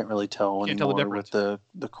 you can't really tell Can't tell the anymore with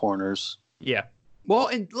the corners. Yeah. Well,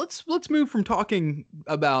 and let's move from talking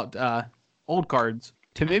about old cards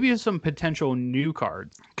to maybe some potential new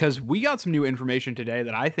cards, because we got some new information today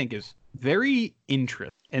that I think is very interesting,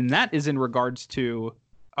 and that is in regards to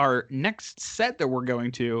our next set that we're going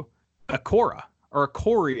to, Ikoria,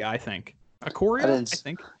 I think. Ikoria, I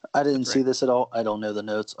think. I didn't That's see right. this at all. I don't know the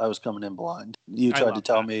notes. I was coming in blind. You I tried to love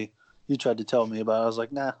tell that. me. You tried to tell me about it. I was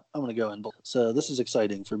like, nah, I'm going to go in blind. So this is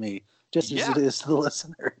exciting for me, just Yeah. as it is to the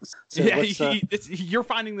listeners. So Yeah, what's, you're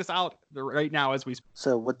finding this out right now as we speak.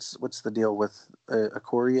 so what's the deal with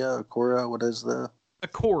Ikoria? What is the...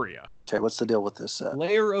 Ikoria, Okay, what's the deal with this set?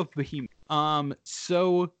 Lair of Behemoth.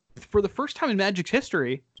 So for the first time in Magic's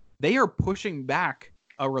history, they are pushing back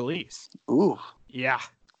a release. Ooh, Yeah.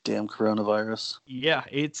 damn coronavirus. Yeah,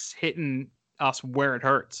 it's hitting us where it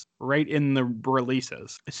hurts, right in the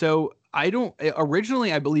releases. So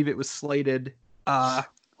originally I believe it was slated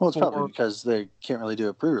Well, it's For- probably because they can't really do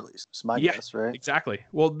a pre-release. It's my Yeah. guess, right? exactly.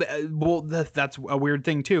 That's a weird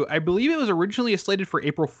thing too. I believe it was originally slated for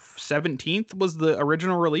April 17th was the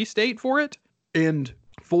original release date for it. And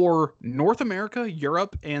for North America,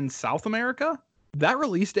 Europe, and South America, that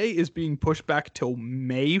release date is being pushed back till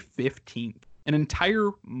May 15th, an entire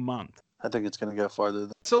month. I think it's going to go farther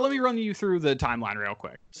than... So let me run you through the timeline real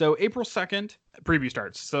quick. So April 2nd, preview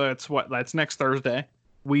starts. So that's next Thursday.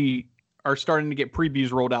 We are starting to get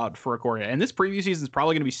previews rolled out for Ikoria. And this preview season is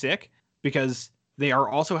probably going to be sick because they are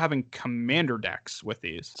also having commander decks with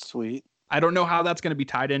these. Sweet. I don't know how that's going to be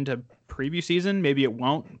tied into preview season. Maybe it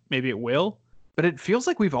won't. Maybe it will. But it feels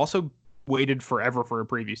like we've also waited forever for a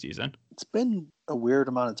preview season. It's been a weird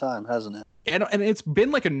amount of time, hasn't it? And it's been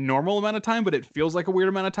like a normal amount of time, but it feels like a weird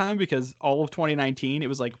amount of time because all of 2019, it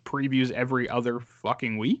was like previews every other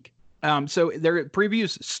fucking week. So their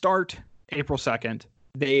previews start April 2nd.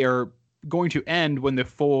 They are going to end when the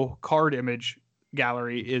full card image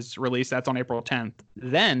gallery is released. That's on April 10th.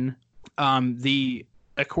 Then the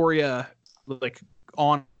Ikoria like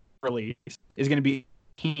on release is going to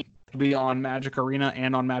be on Magic Arena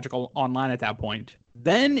and on Magic Online at that point.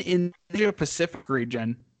 Then in the Asia Pacific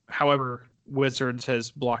region, however, Wizards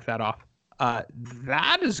has blocked that off.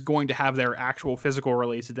 that is going to have their actual physical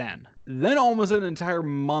release then. Then almost an entire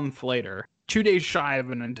month later, 2 days shy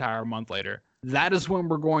of an entire month later, that is when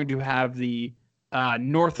we're going to have the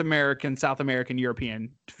North American, South American, European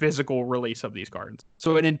physical release of these cards.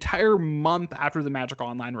 So an entire month after the Magic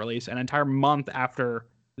Online release, an entire month after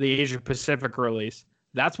the Asia Pacific release,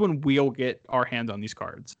 that's when we'll get our hands on these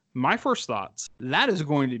cards. My first thoughts, that is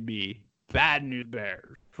going to be bad news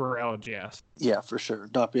bears for LGS. Yeah, for sure.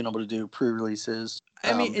 Not being able to do pre-releases.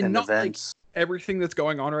 I mean, and not events. Like everything that's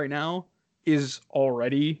going on right now is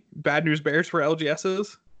already bad news bears for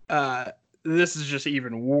LGSs. This is just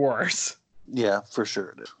even worse. Yeah, for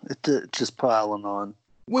sure. It's just piling on.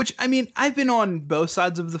 Which, I mean, I've been on both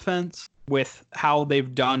sides of the fence with how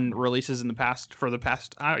they've done releases in the past, for the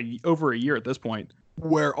past over a year at this point,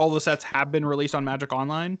 where all the sets have been released on Magic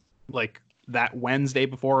Online, like that Wednesday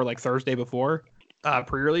before or like Thursday before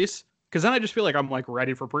pre-release. Because then I just feel like I'm like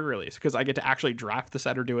ready for pre-release because I get to actually draft the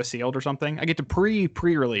set or do a sealed or something. I get to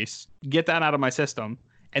pre-release, get that out of my system,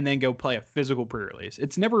 and then go play a physical pre-release.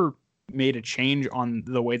 It's never made a change on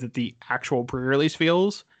the way that the actual pre-release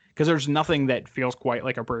feels because there's nothing that feels quite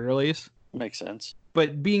like a pre-release. Makes sense.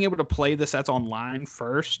 But being able to play the sets online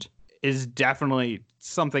first is definitely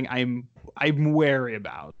something I'm wary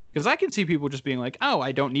about because I can see people just being like, oh,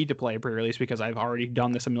 I don't need to play a pre-release because I've already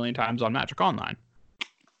done this a million times on Magic Online.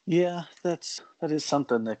 Yeah, that is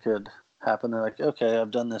something that could happen. They're like, okay,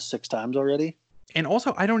 I've done this 6 times already. And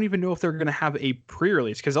also, I don't even know if they're going to have a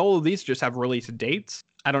pre-release because all of these just have release dates.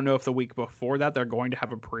 I don't know if the week before that they're going to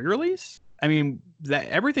have a pre-release. I mean, that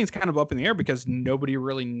everything's kind of up in the air because nobody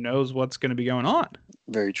really knows what's going to be going on.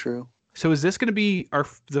 Very true. So is this going to be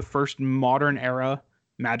the first modern era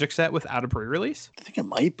Magic set without a pre-release? I think it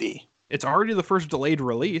might be. It's already the first delayed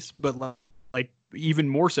release, but like even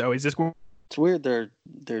more so. Is this going? It's weird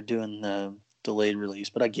they're doing the delayed release,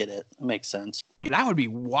 but I get it. It makes sense. That would be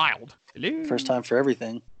wild. First time for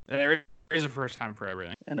everything. There is a first time for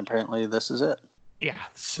everything. And apparently this is it. Yeah,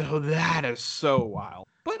 so that is so wild.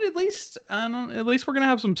 But at least we're gonna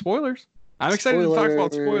have some spoilers. I'm excited to talk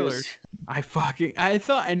about spoilers. I thought,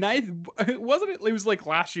 and it was like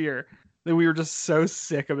last year that we were just so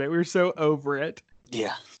sick of it. We were so over it.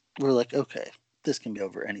 Yeah, we're like, okay, this can be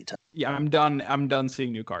over anytime. Yeah, I'm done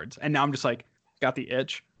seeing new cards, and now I'm just like, got the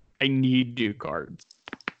itch. I need new cards.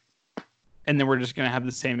 And then we're just gonna have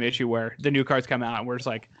the same issue where the new cards come out, and we're just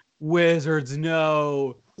like, Wizards,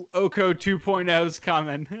 no. Oko 2.0 is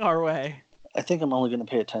coming our way. I think I'm only going to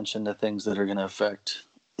pay attention to things that are going to affect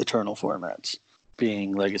Eternal formats,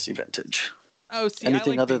 being Legacy Vintage. Oh, see,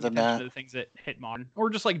 anything I like other than that, the things that hit Modern, or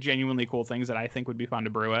just like genuinely cool things that I think would be fun to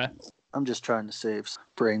brew at. I'm just trying to save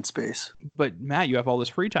brain space. But Matt, you have all this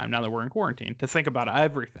free time now that we're in quarantine to think about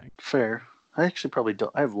everything. Fair. I actually probably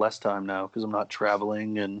don't. I have less time now because I'm not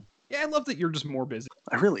traveling, and yeah, I love that you're just more busy.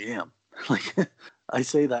 I really am. Like, I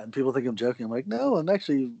say that and people think I'm joking. I'm like, no, I'm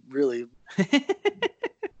actually really.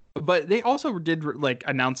 But they also did like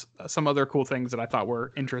announce some other cool things that I thought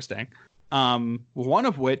were interesting. One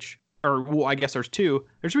of which, or well, I guess there's two.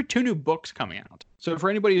 There's 2 new books coming out. So for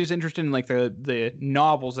anybody who's interested in like the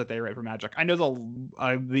novels that they write for Magic, I know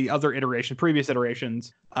the other previous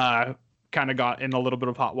iterations, kind of got in a little bit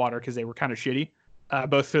of hot water because they were kind of shitty,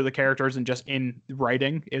 both through the characters and just in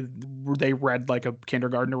writing. They read like a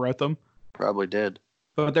kindergartner wrote them. Probably did.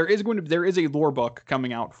 But there is a lore book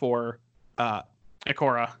coming out for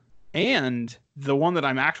Ikora, and the one that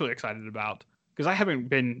I'm actually excited about because I haven't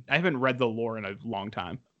read the lore in a long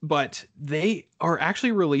time, but they are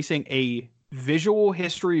actually releasing a visual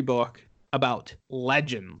history book about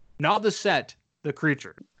Legend, not the set, the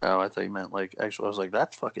creature. Oh, I thought you meant like actually. I was like,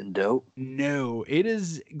 that's fucking dope. No, it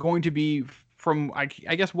is going to be from I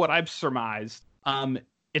guess what I've surmised.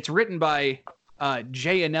 It's written by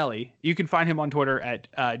Jay Anelli. You can find him on Twitter at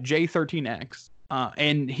J13X.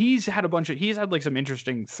 And he's had like some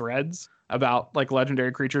interesting threads about like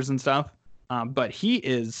legendary creatures and stuff. But he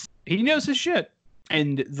knows his shit.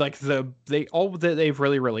 And like all that they've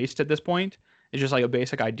really released at this point is just like a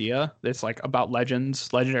basic idea that's like about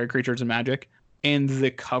legends, legendary creatures, and Magic. And the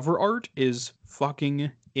cover art is fucking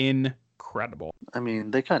incredible. I mean,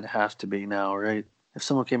 they kind of have to be now, right? If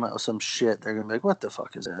someone came out with some shit, they're gonna be like, "What the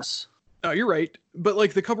fuck is this?" Oh, you're right. But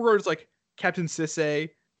like the cover art is like Captain Sisay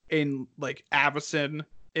and like Avacyn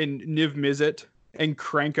and Niv Mizzet and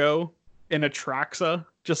Krenko and Atraxa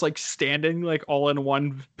just like standing like all in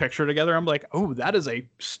one picture together. I'm like, oh, that is a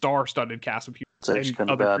star-studded cast of people. It's actually kind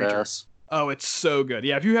of badass. Creatures. Oh, it's so good.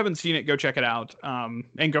 Yeah, if you haven't seen it, go check it out.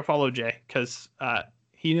 And go follow Jay because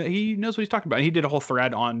he knows what he's talking about. He did a whole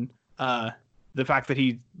thread on the fact that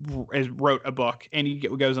he wrote a book, and he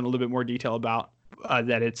goes in a little bit more detail about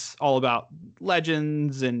that it's all about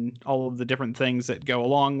legends and all of the different things that go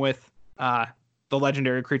along with the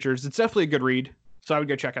legendary creatures. It's definitely a good read, so I would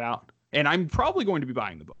go check it out. And I'm probably going to be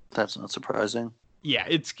buying the book. That's not surprising. Yeah,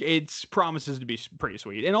 it's promises to be pretty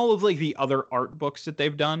sweet. And all of like the other art books that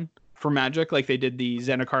they've done for Magic, like they did the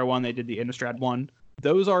Zendikar one, they did the Innistrad one.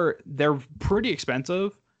 They're pretty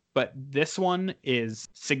expensive, but this one is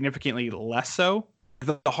significantly less so.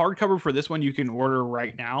 The hardcover for this one you can order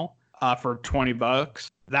right now for $20.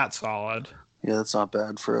 That's solid. Yeah, that's not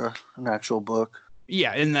bad for an actual book.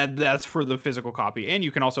 Yeah, and that's for the physical copy. And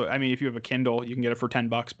you can also, I mean, if you have a Kindle, you can get it for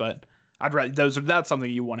 $10. But I'd rather that's something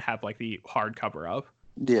you want to have like the hardcover of.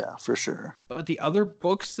 Yeah, for sure. But the other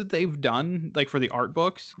books that they've done, like for the art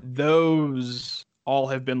books, those all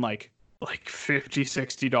have been like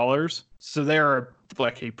 $50-$60. So they're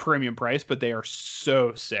like a premium price, but they are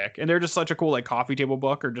so sick. And they're just such a cool like coffee table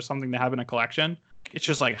book or just something to have in a collection. It's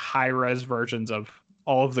just like high-res versions of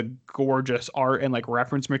all of the gorgeous art and like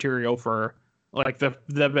reference material for like the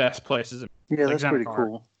best places. Yeah, like that's pretty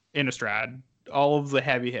cool. Innistrad, all of the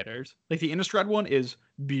heavy hitters. Like the Innistrad one is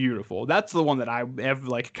beautiful. That's the one that I have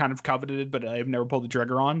like kind of coveted, but I've never pulled the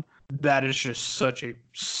trigger on. That is just such a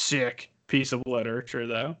sick piece of literature,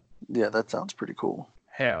 though. Yeah, that sounds pretty cool.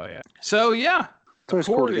 Hell yeah. So yeah, it's always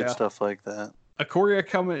cool to get stuff like that.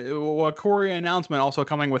 Ikoria announcement also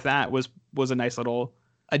coming with that was a nice little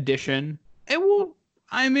addition.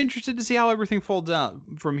 I'm interested to see how everything folds out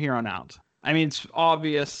from here on out. I mean, it's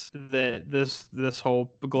obvious that this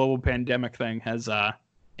whole global pandemic thing has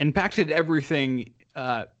impacted everything,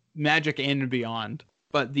 Magic and beyond.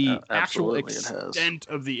 But the actual extent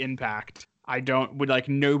of the impact,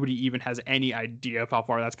 nobody even has any idea of how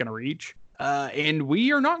far that's going to reach. And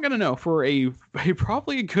we are not going to know for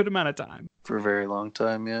probably a good amount of time. For a very long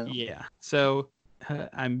time, yeah. Yeah. So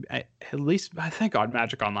at least I thank God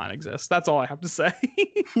Magic Online exists. That's all I have to say.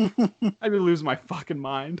 I'd be losing my fucking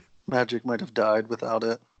mind. Magic might have died without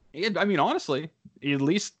it. I mean, honestly, it at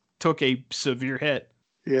least took a severe hit.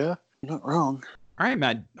 Yeah, you're not wrong. All right,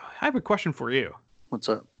 Matt, I have a question for you. What's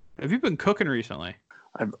up? Have you been cooking recently?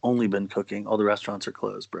 I've only been cooking. All the restaurants are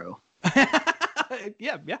closed, bro.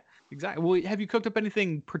 Yeah, exactly. Well, have you cooked up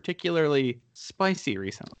anything particularly spicy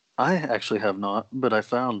recently? I actually have not, but I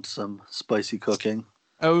found some spicy cooking.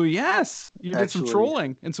 Oh, yes. You did some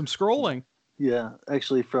trolling and some scrolling. Yeah,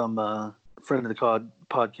 actually from friend of the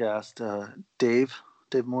podcast, Dave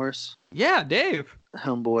Morris. Yeah, Dave.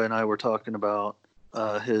 Homeboy and I were talking about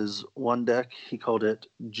his one deck. He called it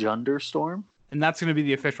Junderstorm. And that's going to be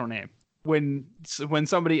the official name. When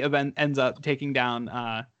somebody ends up taking down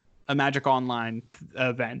a Magic Online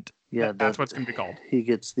event, yeah, that's what's going to be called. He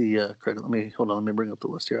gets the credit. Let me bring up the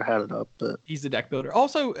list here. I had it up, but he's the deck builder.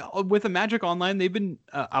 Also, with the Magic Online, they've been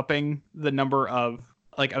upping the number of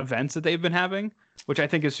like events that they've been having, which I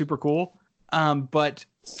think is super cool. But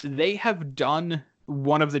they have done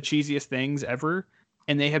one of the cheesiest things ever,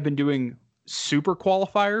 and they have been doing super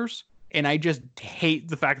qualifiers. And I just hate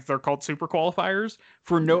the fact that they're called super qualifiers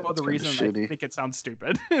for no other reason. I think it sounds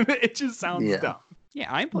stupid. It just sounds dumb. Yeah,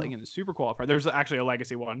 I'm playing in the super qualifier. There's actually a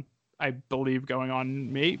legacy one, I believe, going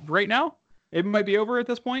on right now. It might be over at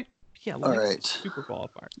this point. Yeah, all right. Super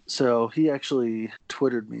qualifier. So he actually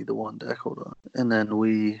Twittered me the one deck. Hold on, and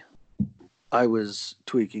then I was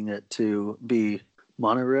tweaking it to be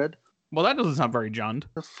mono red. Well, that doesn't sound very Jund.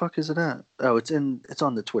 The fuck is it at? Oh, it's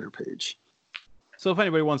on the Twitter page. So if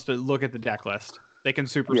anybody wants to look at the deck list, they can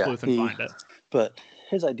super sleuth and find it. But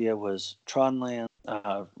his idea was Tronland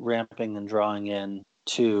ramping and drawing in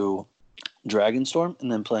to Dragonstorm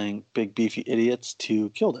and then playing big beefy idiots to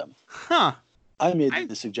kill them. Huh. I made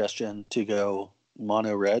the suggestion to go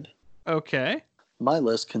mono red. Okay. My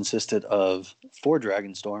list consisted of 4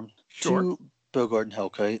 Dragonstorm, 2 Bogart and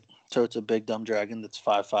Hellkite. So it's a big dumb dragon that's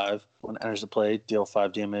 5/5. When it enters the play, deal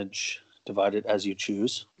 5 damage, divided as you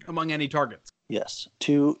choose. Among any targets. Yes.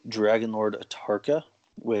 2 Dragonlord Atarka,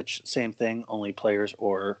 which same thing, only players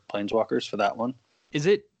or planeswalkers for that one. Is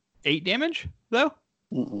it 8 damage, though?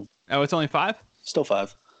 Mm-mm. Oh, it's only 5? Still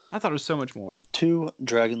 5. I thought it was so much more. 2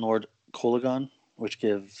 Dragonlord Kolagon, which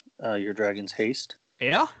gives your dragons haste.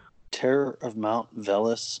 Yeah? Terror of Mount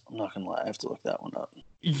Velis. I'm not going to lie, I have to look that one up.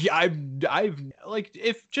 Yeah, I've like,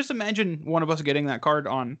 if just imagine one of us getting that card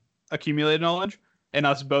on Accumulated Knowledge and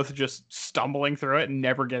us both just stumbling through it and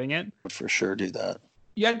never getting it. Would for sure do that.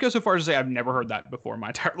 Yeah, I'd go so far as to say I've never heard that before in my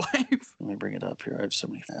entire life. Let me bring it up here. I have so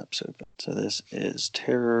many apps open. So this is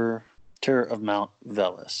Terror of Mount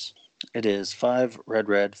Velis. It is 5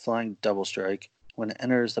 red, flying double strike. When it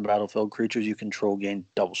enters the battlefield, creatures you control gain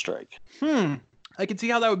double strike. I can see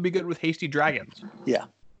how that would be good with hasty dragons. Yeah.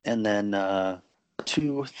 And then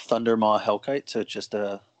 2 Thundermaw Hellkite. So it's just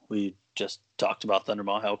we just talked about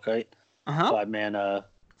Thundermaw Hellkite. 5 mana,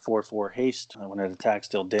 4/4 haste. When it attacks,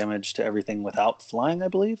 deal damage to everything without flying. I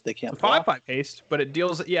believe they can't. 5/5 haste, but it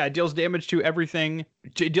deals damage to everything.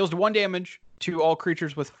 It deals 1 damage to all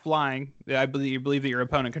creatures with flying. I believe that your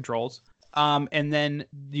opponent controls. And then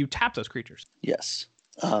you tap those creatures. Yes.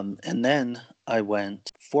 And then I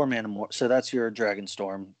went 4 mana more. So that's your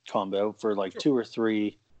Dragonstorm combo for like 2 or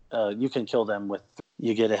 3. You can kill them with.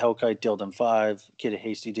 You get a Hellkite, deal them 5. Get a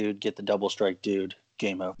hasty dude, get the double strike dude.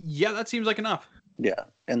 Game over. Yeah, that seems like enough. Yeah,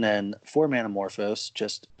 and then 4 mana Morphos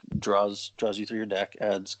just draws you through your deck,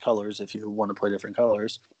 adds colors if you want to play different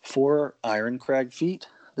colors. 4 Ironcrag Feet.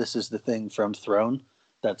 This is the thing from Throne.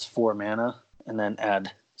 That's 4 mana, and then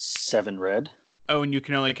add 7 red. Oh, and you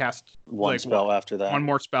can only cast 1 spell after that. 1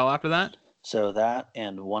 more spell after that. So that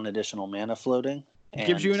and 1 additional mana floating.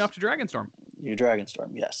 Gives you enough to Dragonstorm. You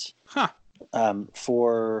Dragonstorm, yes. Huh.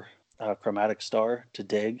 4 Chromatic Star to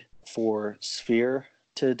dig. 4 Sphere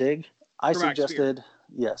to dig. I suggested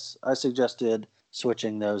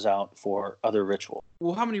switching those out for other ritual.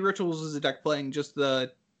 Well, how many rituals is the deck playing? Just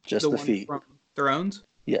the feet from Thrones?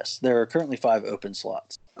 Yes, there are currently 5 open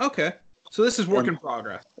slots. Okay, so this is work in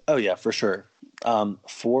progress. Oh yeah, for sure.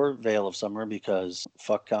 4 Veil of Summer because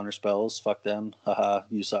fuck counter spells, fuck them. Haha,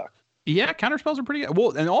 you suck. Yeah, counter spells are pretty good.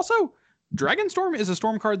 Well, and also Dragonstorm is a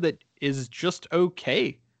storm card that is just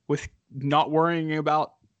okay with not worrying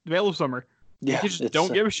about Veil of Summer. Yeah, you just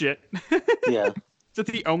don't give a shit. Yeah. Is it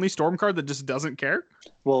the only storm card that just doesn't care?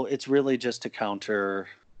 Well, it's really just to counter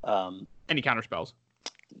any counter spells.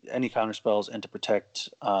 Any counter spells and to protect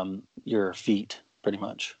your feet, pretty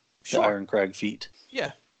much. Sure. The Ironcrag Feet.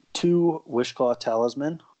 Yeah. 2 Wishclaw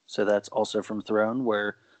Talisman. So that's also from Throne,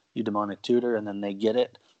 where you Demonic Tutor and then they get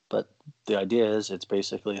it. But the idea is it's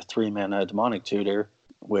basically a 3 mana Demonic Tutor,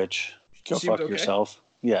 which go fuck yourself.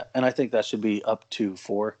 Yeah, and I think that should be up to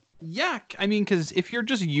 4. Yeah, I mean, because if you're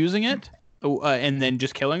just using it and then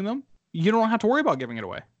just killing them, you don't have to worry about giving it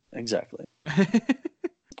away. Exactly.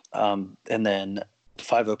 And then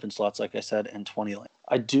 5 open slots, like I said, and 20 land.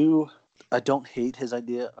 I don't hate his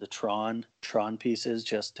idea of the Tron pieces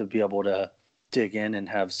just to be able to dig in and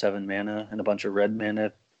have 7 mana and a bunch of red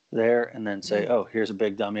mana there and then say, oh, here's a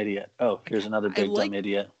big dumb idiot. Oh, here's another big dumb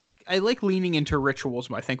idiot. I like leaning into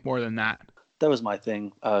rituals, I think, more than that. That was my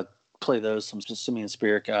thing. Play those, some Simian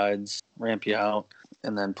Spirit Guides, ramp you out,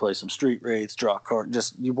 and then play some Street Wraiths, draw a card.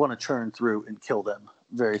 Just, you want to churn through and kill them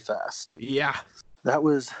very fast. Yeah. That's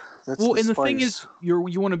well, and the thing is, you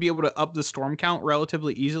want to be able to up the storm count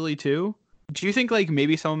relatively easily, too. Do you think, like,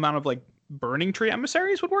 maybe some amount of, like, Burning Tree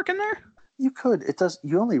Emissaries would work in there? You could. It does.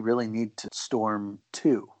 You only really need to storm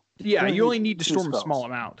 2. Yeah, you only need to storm a small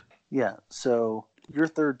amount. Yeah, so your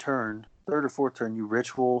third or fourth turn, you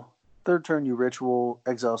ritual. Third turn, you ritual,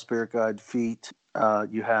 exile Spirit Guide, feet.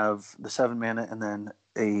 You have the 7 mana and then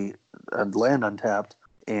a land untapped,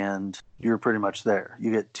 and you're pretty much there.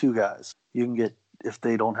 You get 2 guys. You can get, if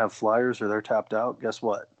they don't have flyers or they're tapped out, guess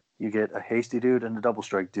what? You get a hasty dude and a double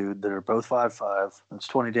strike dude that are both 5/5. That's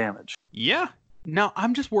 20 damage. Yeah. Now,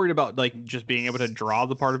 I'm just worried about like just being able to draw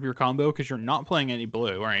the part of your combo because you're not playing any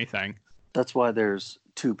blue or anything. That's why there's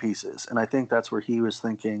 2 pieces, and I think that's where he was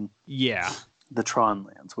thinking. Yeah. The Tron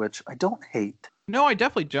lands, which I don't hate. No, I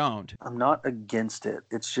definitely don't. I'm not against it.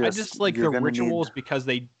 It's just I just like the rituals because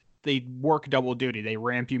they work double duty. They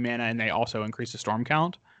ramp you mana and they also increase the storm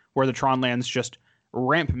count. Where the Tron lands just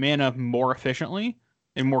ramp mana more efficiently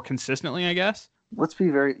and more consistently, I guess.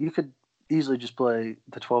 You could easily just play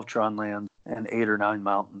the 12 Tron lands and 8 or 9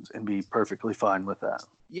 mountains and be perfectly fine with that.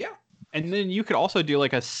 Yeah. And then you could also do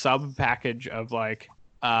like a sub package of like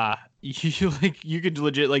you could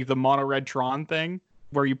legit like the mono red Tron thing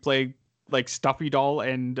where you play like Stuffy Doll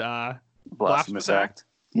and Blasphemous Act.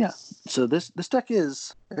 Yeah. So this deck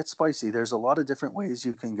it's spicy. There's a lot of different ways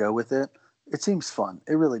you can go with it. It seems fun.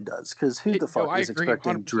 It really does. Because who the fuck is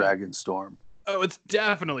expecting 100%. Dragonstorm? Oh, it's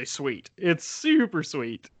definitely sweet. It's super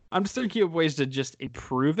sweet. I'm just thinking of ways to just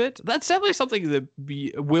improve it. That's definitely something that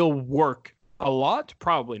will work a lot.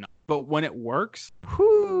 Probably not. But when it works,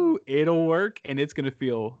 it'll work, and it's going to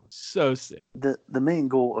feel so sick. The main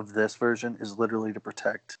goal of this version is literally to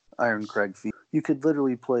protect Ironcrag Feet. You could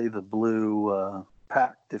literally play the blue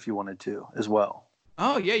Pact if you wanted to as well.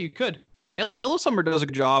 Oh, yeah, you could. Illusummer does a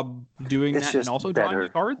good job doing that and also drawing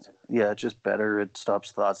cards. Yeah, it's just better. It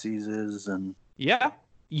stops Thoughtseizes and... Yeah.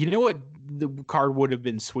 You know what the card would have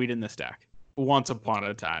been sweet in this deck? Once Upon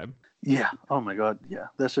a Time. Yeah. Oh, my God. Yeah.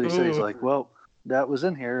 That's what he said. He's like, well... That was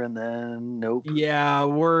in here, and then nope. Yeah,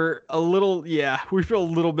 we feel a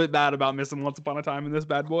little bit bad about missing Once Upon a Time in this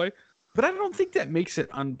bad boy. but I don't think that makes it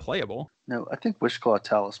unplayable. No, I think Wishclaw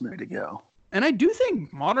Talisman to go. And I do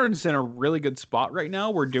think Modern's in a really good spot right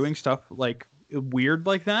now where doing stuff like weird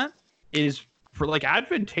like that is for like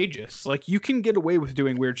advantageous. Like you can get away with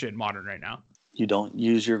doing weird shit in Modern right now. You don't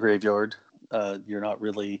use your graveyard. You're not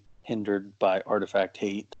really hindered by artifact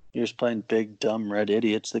hate. You're just playing big dumb red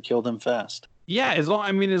idiots that kill them fast. Yeah, as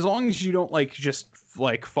long as you don't like just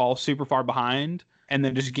like fall super far behind and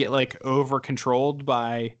then just get like over controlled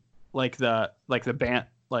by like the Bant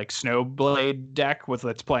like Snowblade deck with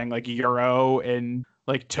it's playing like Euro and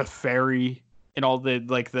like Teferi and all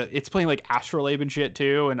it's playing like Astrolabe and shit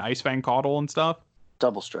too and Icefang Caudal and stuff.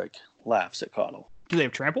 Double Strike laughs at Caudal. Do they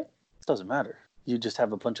have trample? It doesn't matter. You just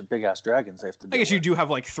have a bunch of big ass dragons they have to deal I guess with. you do have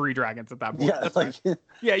like 3 dragons at that point. Yeah, That's like fine.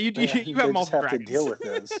 Yeah, you have multiple have dragons. to deal with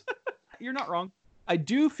those. You're not wrong. I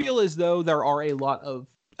do feel as though there are a lot of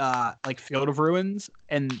like Field of Ruins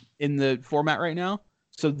and in the format right now,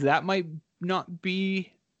 so that might not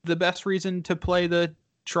be the best reason to play the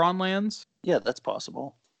Tron lands. Yeah, that's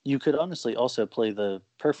possible. You could honestly also play the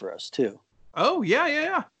Perforos too. Oh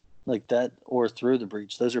yeah. Like that or Through the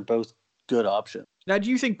Breach. Those are both good options. Now,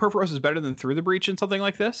 do you think Perforos is better than Through the Breach in something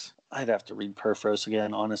like this? I'd have to read Perforos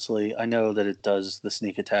again, honestly. I know that it does the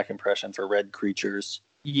sneak attack impression for red creatures.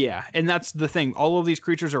 Yeah, and that's the thing. All of these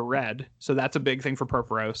creatures are red, so that's a big thing for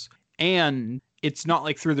Perforos. And it's not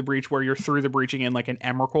like Through the Breach where you're through the breaching in like an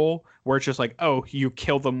Emrakul, where it's just like, oh, you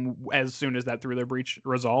kill them as soon as that Through the Breach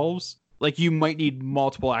resolves. Like you might need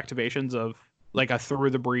multiple activations of like a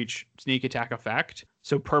Through the Breach sneak attack effect.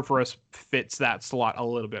 So Perforos fits that slot a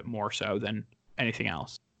little bit more so than anything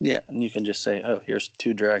else. Yeah, and you can just say, oh, here's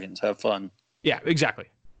 2 dragons, have fun. Yeah, exactly.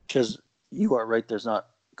 Because you are right, there's not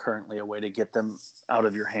currently a way to get them out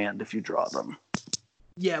of your hand if you draw them.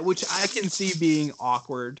 Yeah, which I can see being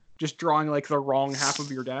awkward, just drawing like the wrong half of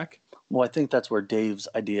your deck. Well, I think that's where Dave's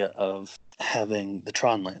idea of having the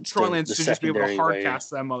Tron lands. Tron lands to just be able to hard way. cast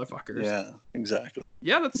them motherfuckers. Yeah, exactly.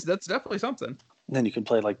 Yeah, that's definitely something. And then you can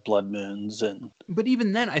play like Blood Moons and... But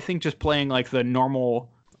even then, I think just playing like the normal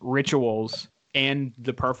rituals and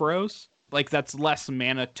the Perforos, like that's less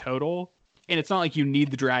mana total. And it's not like you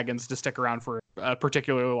need the dragons to stick around for a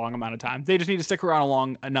particularly long amount of time. They just need to stick around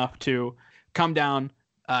long enough to come down,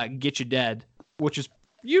 get you dead, which is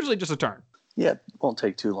usually just a turn. Yeah, it won't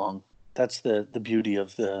take too long. That's the beauty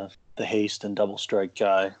of the haste and double strike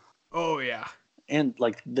guy. Oh, yeah. And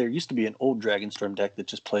like there used to be an old Dragonstorm deck that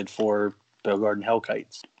just played 4 Belgarden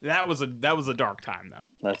Hellkites. That was a dark time though.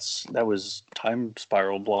 That was Time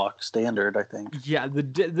Spiral block standard, I think. Yeah, the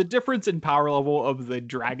difference in power level of the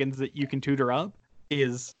dragons that you can tutor up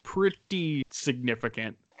is pretty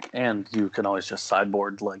significant. And you can always just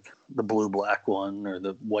sideboard like the blue-black one or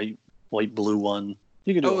the white-blue one.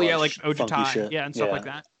 You can do like funky Ojutai, shit. yeah, and stuff like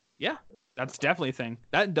that. Yeah, that's definitely a thing.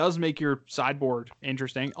 That does make your sideboard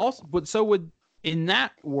interesting. Also, but so would in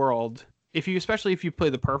that world, especially if you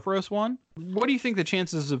play the Perforos one, what do you think the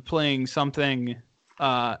chances of playing something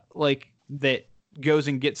like that goes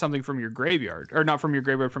and gets something from your graveyard, or not from your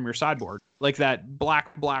graveyard, from your sideboard, like that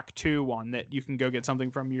black 2 one that you can go get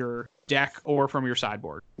something from your deck or from your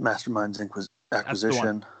sideboard? Mastermind's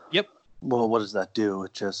Acquisition. Yep. Well, what does that do?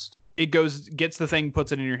 It gets the thing,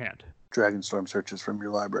 puts it in your hand. Dragonstorm searches from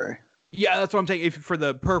your library. Yeah, that's what I'm saying. If for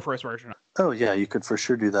the Perforos version. Oh yeah, you could for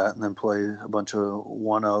sure do that, and then play a bunch of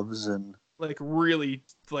one-ofs and like really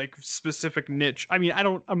like specific niche. I mean,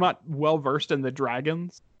 I'm not well versed in the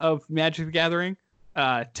dragons of Magic the Gathering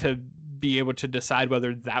to be able to decide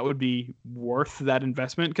whether that would be worth that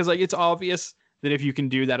investment. Because like it's obvious that if you can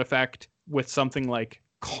do that effect with something like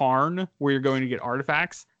Karn, where you're going to get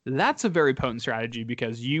artifacts, that's a very potent strategy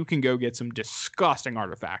because you can go get some disgusting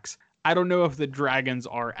artifacts. I don't know if the dragons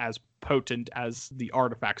are as potent as the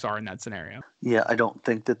artifacts are in that scenario. Yeah, I don't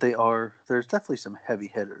think that they are. There's definitely some heavy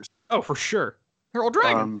hitters. Oh, for sure. They're all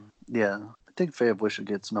dragon. Yeah, I think Fae of Wishes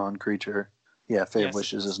gets non-creature. Yeah, Fae of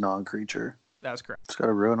Wishes is non-creature. That's correct. It's got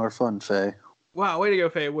to ruin our fun, Fae. Wow, way to go,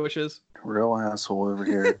 Fae of Wishes. Real asshole over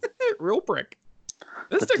here. Real prick.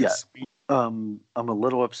 This thing is sweet. I'm a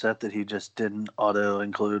little upset that he just didn't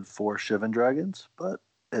auto-include 4 Shivan Dragons, but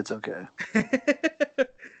it's okay.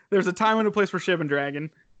 There's a time and a place for Shivan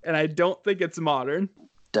Dragon, and I don't think it's modern.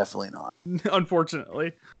 Definitely not.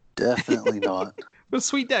 Unfortunately. Definitely not. But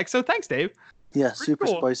sweet deck. So thanks, Dave. Yeah, Pretty super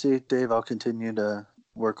cool. spicy. Dave, I'll continue to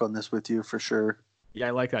work on this with you for sure. Yeah,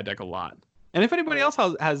 I like that deck a lot. And if anybody else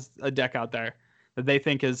has a deck out there that they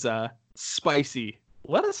think is spicy,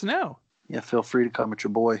 let us know. Yeah, feel free to come at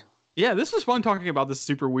your boy. Yeah, this was fun talking about this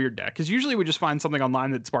super weird deck, because usually we just find something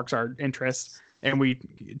online that sparks our interest, and we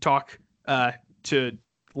talk to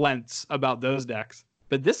lengths about those decks.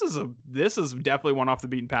 But this is definitely one off the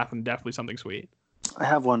beaten path and definitely something sweet. I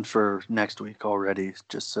have one for next week already,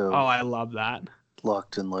 just so Oh, I love that.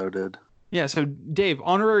 locked and loaded. Yeah, so Dave,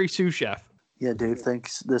 honorary sous chef. Yeah, Dave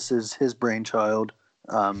thinks this is his brainchild.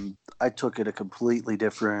 I took it a completely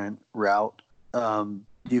different route.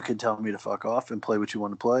 You can tell me to fuck off and play what you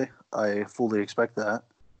want to play. I fully expect that.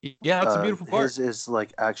 Yeah, that's a beautiful part. His is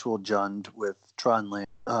like actual Jund with Tron Lane.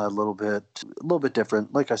 A little bit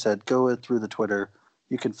different. Like I said, go through the Twitter.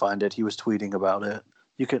 You can find it. He was tweeting about it.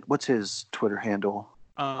 You can. What's his Twitter handle?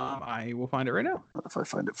 I will find it right now. If I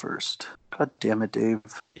find it first. God damn it, Dave.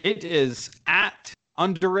 It is at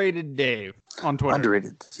underrated Dave on Twitter.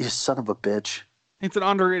 Underrated. You son of a bitch. It's an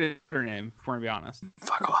underrated Twitter name, if we're gonna be honest.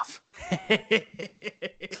 Fuck off.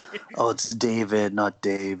 Oh, it's David, not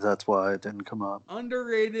Dave. That's why it didn't come up.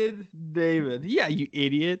 Underrated David. Yeah, you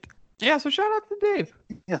idiot. Yeah, so shout out to Dave.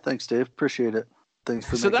 Yeah, thanks, Dave. Appreciate it. Thanks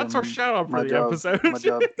for So that's our shout out for the episode. My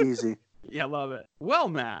job easy. Yeah, love it. Well,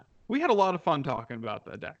 Matt, we had a lot of fun talking about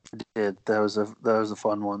that deck. That was a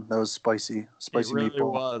fun one. That was spicy It really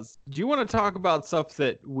meatball. was. Do you want to talk about stuff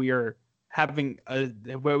that we are having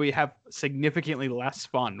where we have significantly less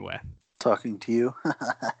fun with? Talking to you.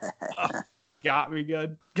 Got me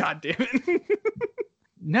good. God damn it.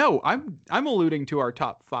 No, I'm alluding to our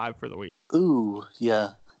top 5 for the week. Ooh,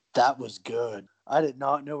 yeah. That was good. I did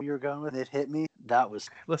not know where you were going with it. Hit me. That was.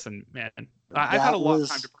 Listen, man, I've had a lot of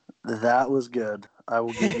time to. That was good. I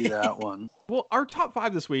will give you that one. Well, our top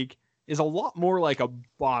 5 this week is a lot more like a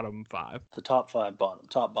bottom 5. The top 5 bottom,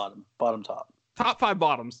 top bottom, bottom top. Top 5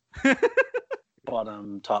 bottoms.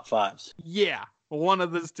 Bottom top 5s. Yeah, one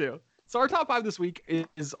of those two. So our top 5 this week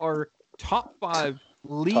is our top 5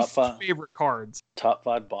 least favorite cards. Top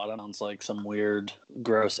 5 bottom sounds like some weird,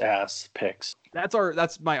 gross ass picks.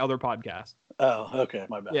 That's my other podcast. Oh, okay,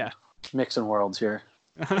 my bad. Yeah, mixing worlds here.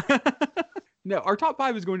 No, our top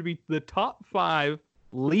 5 is going to be the top 5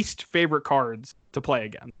 least favorite cards to play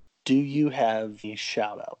against. Do you have any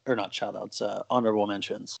honorable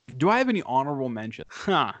mentions? Do I have any honorable mentions?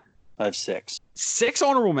 Huh. I have 6. 6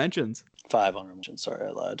 honorable mentions. 5 honorable mentions. Sorry,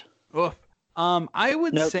 I lied. Oof. I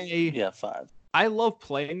would say 5. I love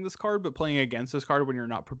playing this card, but playing against this card when you're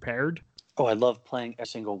not prepared. Oh, I love playing every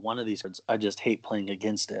single one of these cards. I just hate playing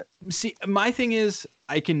against it. See, my thing is,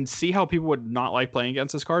 I can see how people would not like playing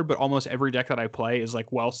against this card, but almost every deck that I play is like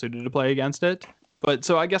well suited to play against it. But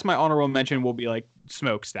so I guess my honorable mention will be like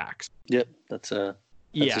Smokestacks. Yep, that's a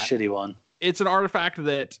shitty one. It's an artifact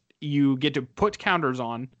that you get to put counters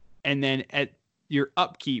on, and then at your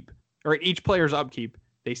upkeep, or at each player's upkeep,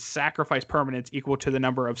 they sacrifice permanents equal to the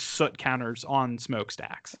number of soot counters on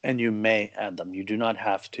Smokestacks. And you may add them. You do not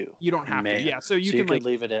have to. You don't have to. Yeah, so you can like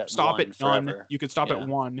leave it at stop one at none. forever. You could stop at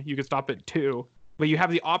 1. You could stop at 2. But you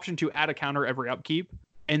have the option to add a counter every upkeep.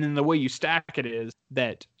 And then the way you stack it is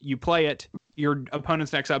that you play it. Your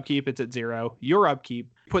opponent's next upkeep, it's at 0. Your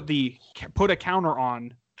upkeep, put a counter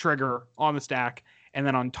on trigger on the stack, and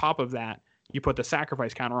then on top of that, you put the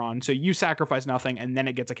sacrifice counter on. So you sacrifice nothing, and then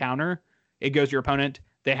it gets a counter. It goes to your opponent.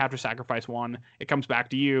 They have to sacrifice 1. It comes back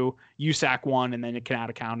to you. You sack 1, and then it can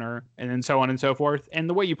add a counter, and then so on and so forth. And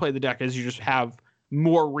the way you play the deck is you just have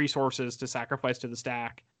more resources to sacrifice to the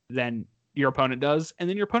stack than your opponent does, and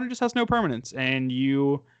then your opponent just has no permanents. And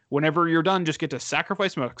you, whenever you're done, just get to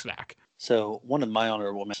sacrifice Smokestack. So one of my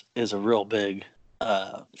honorable mentions is a real big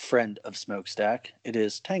friend of Smokestack. It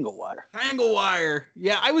is Tanglewire. Tanglewire.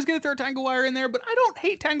 Yeah, I was going to throw Tanglewire in there, but I don't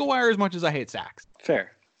hate Tanglewire as much as I hate Stacks.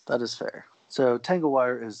 Fair. That is fair. So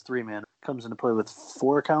Tanglewire is 3 mana. Comes into play with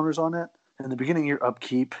 4 counters on it. In the beginning of your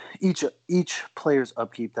upkeep, each player's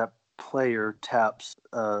upkeep, that player taps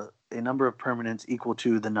a number of permanents equal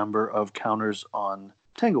to the number of counters on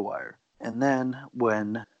Tanglewire. And then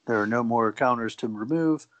when there are no more counters to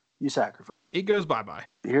remove, you sacrifice. It goes bye-bye.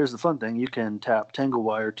 Here's the fun thing. You can tap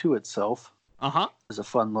Tanglewire to itself. Uh-huh. It's a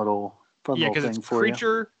fun little thing for you. Yeah, because it's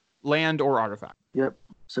creature, land, or artifact. Yep.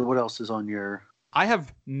 So what else is on your... I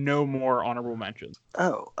have no more honorable mentions.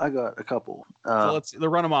 Oh, I got a couple. So let's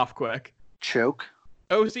run them off quick. Choke.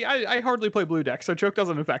 Oh, see, I hardly play blue deck, so choke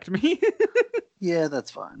doesn't affect me. Yeah,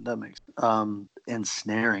 that's fine. That makes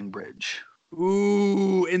Ensnaring Bridge.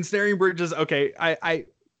 Ooh, Ensnaring Bridge is okay.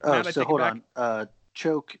 Hold on.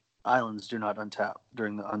 Choke islands do not untap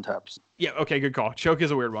during the untaps. Yeah, okay, good call. Choke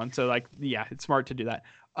is a weird one, so like, yeah, it's smart to do that.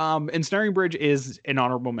 Ensnaring Bridge is an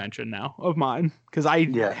honorable mention now of mine because I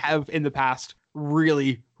have in the past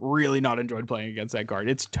really, really not enjoyed playing against that card.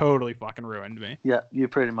 It's totally fucking ruined me. Yeah, you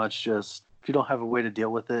pretty much just, if you don't have a way to deal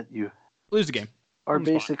with it, you lose the game. Are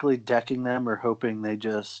basically decking them or hoping they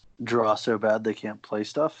just draw so bad they can't play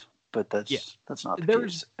stuff. But that's not the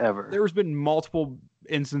case ever. There's been multiple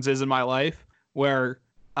instances in my life where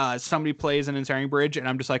somebody plays an Ensnaring Bridge, and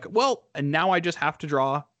I'm just like, well, and now I just have to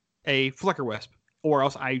draw a Flicker Wisp, or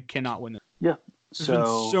else I cannot win this. Yeah. There's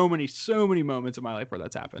been so many moments in my life where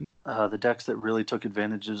that's happened. The decks that really took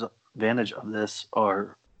advantage of this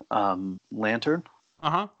are Lantern.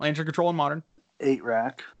 Lantern Control and Modern.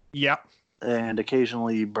 8-Rack. Yeah. And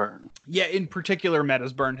occasionally Burn. Yeah, in particular,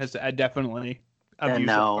 Meta's Burn has definitely abused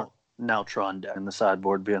and now Tron deck in the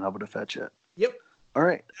sideboard being able to fetch it. Yep. All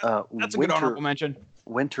right. That's a good honorable mention.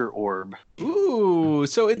 Winter Orb. Ooh,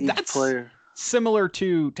 so that's similar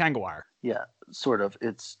to Tanglewire. Yeah, sort of.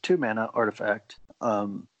 It's 2 mana artifact.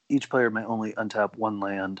 Each player may only untap 1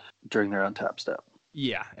 land during their untap step.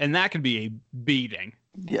 Yeah, and that could be a beating.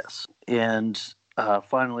 Yes. And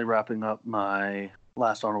finally wrapping up my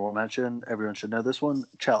last honorable mention, everyone should know this one,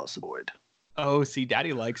 Chalice of the Void. Oh, see,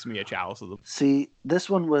 Daddy likes me a Chalice of the Void. See, this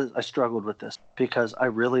one I struggled with this because I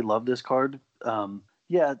really love this card.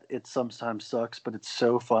 Yeah, it sometimes sucks, but it's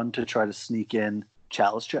so fun to try to sneak in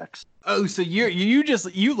Chalice checks. Oh, so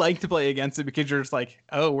you like to play against it because you're just like,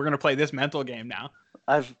 oh, we're gonna play this mental game now.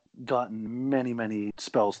 I've gotten many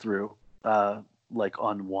spells through, like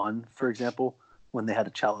on 1, for example, when they had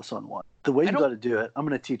a Chalice on 1. The way you got to do it, I'm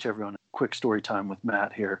going to teach everyone a quick story time with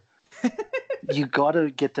Matt here. You got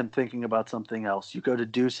to get them thinking about something else. You go to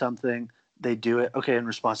do something, they do it. Okay, in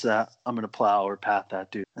response to that, I'm going to plow or path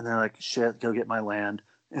that dude. And they're like, shit, go get my land.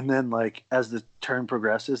 And then, like, as the turn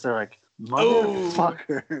progresses, they're like,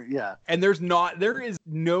 motherfucker. Oh. Yeah. And there is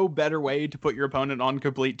no better way to put your opponent on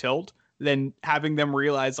complete tilt than having them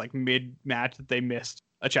realize, like, mid-match that they missed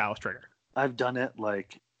a Chalice trigger. I've done it,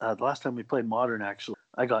 like, the last time we played Modern, actually.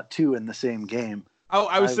 I got 2 in the same game. Oh,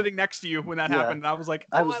 I was sitting next to you when that happened, and I was like,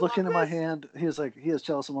 I was looking at my hand. He was like, he has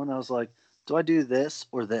Chalice in 1. I was like, do I do this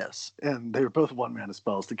or this? And they were both 1-mana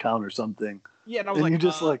spells to counter something. Yeah, and I was like, you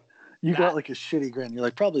just you got like a shitty grin. You're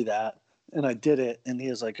like, probably that. And I did it, and he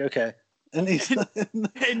was like, okay. And he's and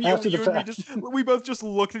we both just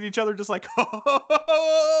looked at each other, just like,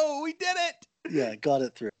 oh, we did it. Yeah, got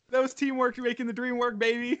it through. That was teamwork making the dream work,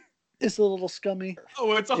 baby. It's a little scummy.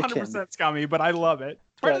 Oh, it's 100% scummy, but I love it.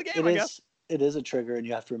 It's part of the game, I guess. It is a trigger, and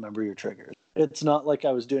you have to remember your triggers. It's not like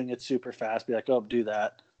I was doing it super fast, be like, oh, do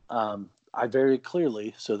that. I very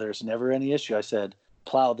clearly, so there's never any issue, I said,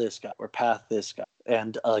 plow this guy or path this guy.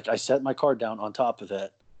 And I set my card down on top of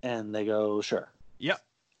it, and they go, sure. Yep.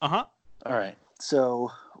 Uh-huh. All right.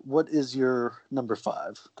 So what is your number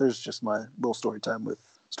 5? There's just my little story time with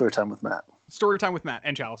Matt. Story time with Matt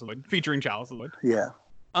and Chalice of the Void, featuring Chalice of the Void. Yeah.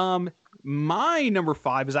 My number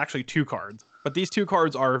 5 is actually 2 cards, but these 2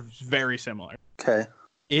 cards are very similar. Okay.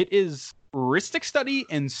 It is Rhystic Study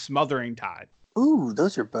and Smothering Tide. Ooh,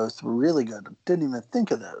 those are both really good. Didn't even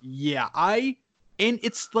think of that. Yeah, and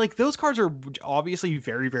it's like those cards are obviously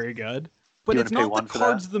very, very good, but it's not the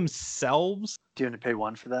cards themselves. Do you want to pay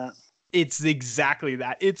 1 for that? It's exactly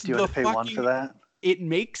that. Do you want to pay 1 for that? It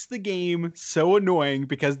makes the game so annoying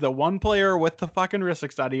because the one player with the fucking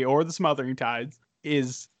Rhystic Study or the Smothering Tides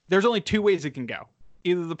there's only 2 ways it can go.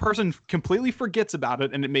 Either the person completely forgets about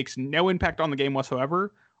it and it makes no impact on the game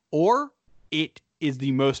whatsoever, or it is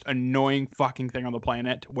the most annoying fucking thing on the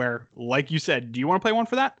planet where, like you said, do you want to pay 1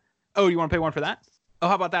 for that? Oh, do you want to pay 1 for that? Oh,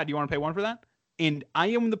 how about that? Do you want to pay 1 for that? And I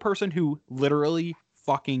am the person who literally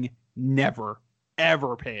fucking never,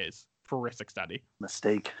 ever pays for Rhystic Study.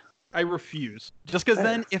 Mistake. I refuse. Just because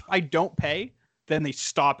then if I don't pay, then they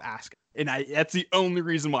stop asking. And that's the only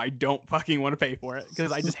reason why I don't fucking want to pay for it.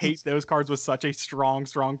 Because I just hate those cards with such a strong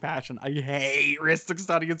passion. I hate Rhystic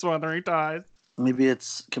Study and Smothering Tides. Maybe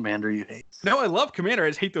it's Commander you hate. No, I love Commander. I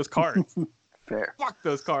just hate those cards. Fair. Fuck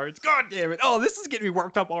those cards. God damn it. Oh, this is getting me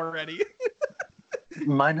worked up already.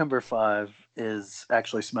 My number 5 is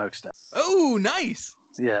actually Smokestack. Oh, nice.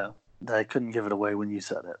 Yeah. I couldn't give it away when you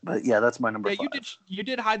said it. But yeah, that's my number 5. You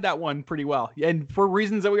did hide that one pretty well. And for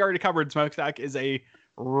reasons that we already covered, Smokestack is a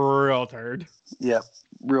real turd. Yeah,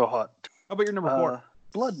 real hot. How about your number 4?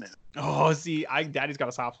 Blood Moon. Oh, see, Daddy's got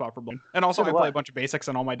a soft spot for Blood Moon. And also I play a bunch of basics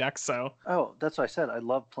in all my decks, so. Oh, that's what I said. I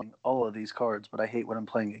love playing all of these cards, but I hate when I'm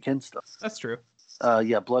playing against them. That's true.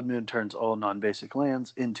 Yeah, Blood Moon turns all non-basic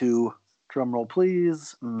lands into, drumroll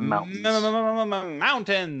please, mountains.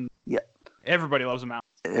 Mountain. Yeah. Everybody loves a mountain.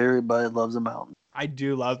 Everybody loves a mountain. I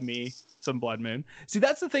do love me some Blood Moon. See,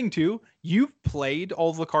 that's the thing, too. You've played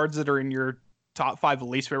all the cards that are in your top 5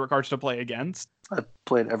 least favorite cards to play against. I've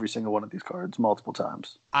played every single one of these cards multiple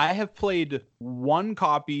times. I have played 1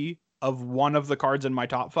 copy of one of the cards in my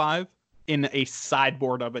top 5 in a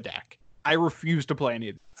sideboard of a deck. I refuse to play any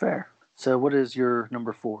of them. Fair. So what is your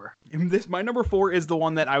number 4? My number 4 is the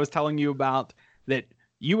one that I was telling you about that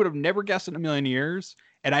you would have never guessed in a million years.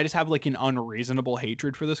 And I just have like an unreasonable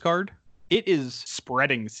hatred for this card. It is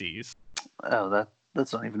Spreading Seas. Oh,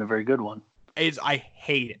 that's not even a very good one. I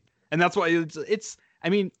hate it. And that's why it's I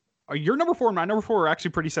mean, your number 4 and my number 4 are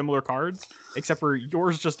actually pretty similar cards, except for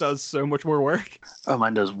yours just does so much more work. Oh,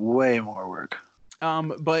 mine does way more work.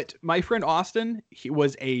 But my friend Austin, he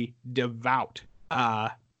was a devout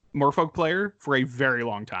Merfolk player for a very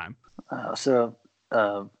long time. So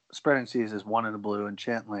Spreading Seas is 1 in a blue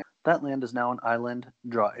enchant land. That land is now an island.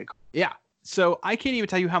 Draw a card. Yeah. So I can't even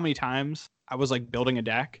tell you how many times I was like building a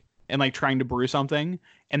deck and like trying to brew something,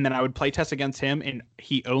 and then I would play test against him, and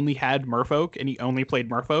he only had Merfolk, and he only played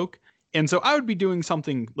Merfolk. And so I would be doing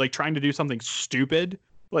something like trying to do something stupid,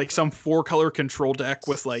 like some 4-color control deck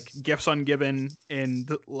with like Gifts Ungiven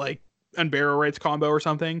and like Unburial Rites combo or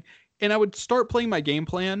something. And I would start playing my game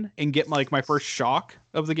plan and get like my first shock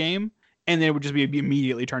of the game, and then it would just be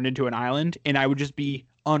immediately turned into an island, and I would just be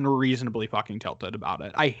unreasonably fucking tilted about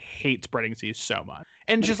it. I hate Spreading Seas so much.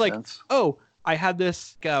 And Makes just like, sense. oh, I had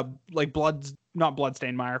this like not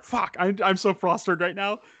Bloodstained Mire. Fuck, I'm so flustered right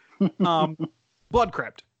now. Blood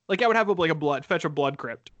Crypt. Like I would have fetch a Blood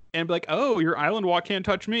Crypt and be like, oh, your Island Walk can't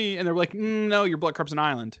touch me. And they're like, no, your Blood Crypt's an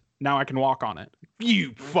island. Now I can walk on it.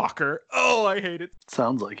 You fucker. Oh, I hate it.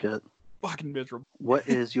 Sounds like it. Fucking miserable. What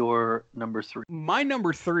is your number 3? My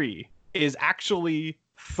number 3 is actually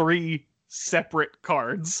 3 separate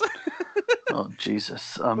cards. Oh,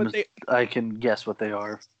 Jesus. But I can guess what they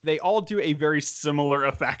are. They all do a very similar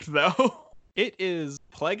effect, though. It is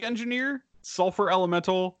Plague Engineer, Sulfur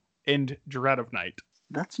Elemental, and Dread of Night.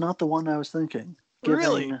 That's not the one I was thinking.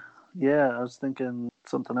 Really? Yeah, I was thinking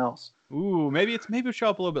something else. Ooh, maybe it'll show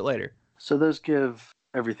up a little bit later. So those give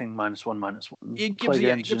everything -1/-1. It gives, Plague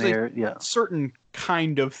yeah, it gives Engineer, yeah. certain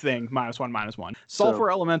kind of thing -1/-1.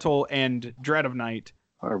 Sulfur Elemental and Dread of Night,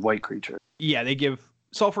 Or white creature. yeah, they give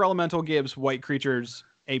Sulfur Elemental gives white creatures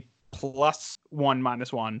a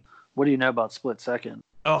 +1/-1. What do you know about Split Second?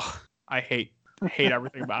 Ugh, I hate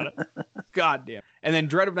everything about it. God damn. And then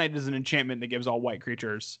Dread of Night is an enchantment that gives all white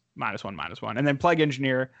creatures -1/-1. And then Plague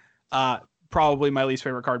Engineer, probably my least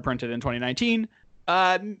favorite card printed in 2019.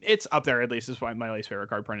 It's up there at least as my least favorite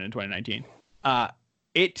card printed in 2019.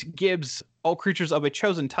 It gives all creatures of a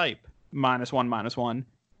chosen type -1/-1.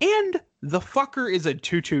 And the fucker is a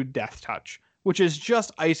 2/2 Death Touch, which is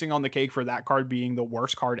just icing on the cake for that card being the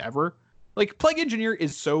worst card ever. Like, Plague Engineer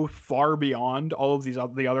is so far beyond all of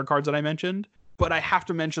the other cards that I mentioned, but I have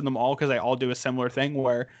to mention them all because they all do a similar thing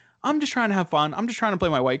where I'm just trying to have fun. I'm just trying to play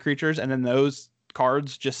my white creatures, and then those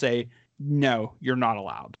cards just say, no, you're not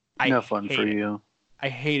allowed. No fun for you. I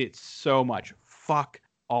hate it so much. Fuck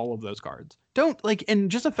all of those cards. Don't, like, and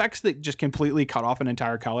just effects that just completely cut off an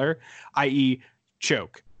entire color, i.e.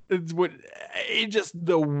 choke. It's just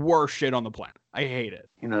the worst shit on the planet. I hate it.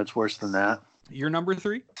 You know, it's worse than that. Your number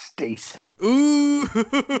 3? Stasis. Ooh,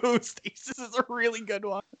 Stasis is a really good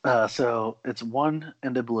one. So it's 1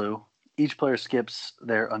 and a blue. Each player skips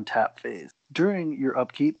their untap phase. During your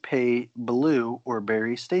upkeep, pay blue or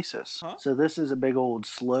bury Stasis. Huh? So this is a big old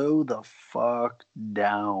slow the fuck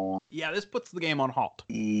down. Yeah, this puts the game on halt.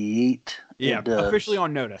 Yeet. Yeah, It does. officially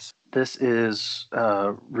on notice. This is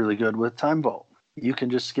really good with Time Vault. You can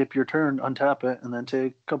just skip your turn, untap it, and then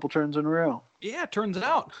take a couple turns in a row. Yeah, turns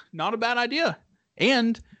out not a bad idea.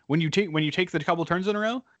 And when you take the couple turns in a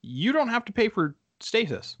row, you don't have to pay for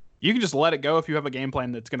Stasis. You can just let it go if you have a game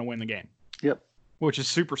plan that's going to win the game. Yep. Which is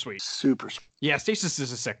super sweet. Super sweet. Yeah, Stasis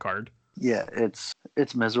is a sick card. Yeah, it's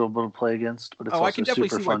miserable to play against, but it's I also can definitely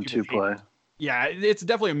super see why fun to people hate play. it. Yeah, it's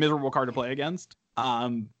definitely a miserable card to play against.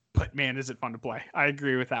 But man, is it fun to play. I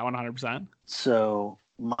agree with that 100%. So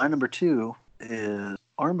my number 2 is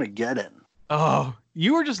Armageddon. Oh,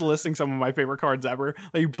 you were just listing some of my favorite cards ever.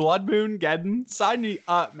 Like Blood Moon, Geddon. Sign me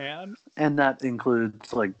up, man. And that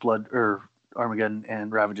includes like Armageddon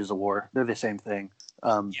and Ravages of War. They're the same thing.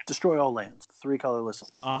 Destroy all lands. 3 colorless.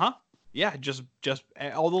 Uh-huh. Yeah, just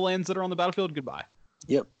all the lands that are on the battlefield, goodbye.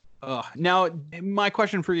 Yep. Now, my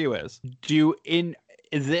question for you is, in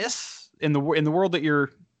the world that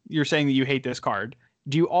you're saying that you hate this card,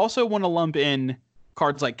 do you also want to lump in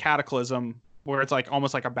cards like Cataclysm, where it's like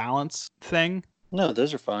almost like a balance thing? No,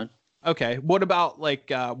 those are fine. Okay. What about like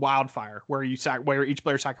Wildfire, where each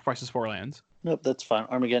player sacrifices 4 lands? Nope, that's fine.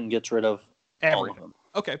 Armageddon gets rid of all of them.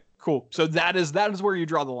 Okay, cool. So that is where you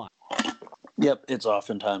draw the line. Yep, it's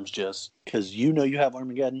oftentimes just because you have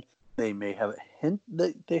Armageddon. They may have a hint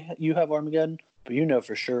that you have Armageddon, but you know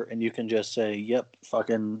for sure, and you can just say, "Yep,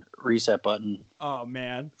 fucking reset button." Oh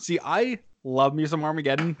man, see, I love me some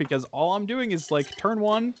Armageddon because all I'm doing is like turn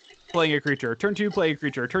 1, playing a creature, turn 2, play a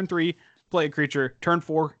creature, turn 3, play a creature, turn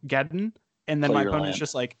 4, Geddon, and then Play my your opponent's land.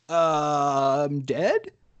 just like,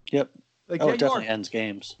 dead. Yep. Like, Oh, yeah, it you definitely are. ends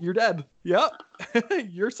games. You're dead. Yep.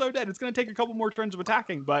 You're so dead. It's going to take a couple more turns of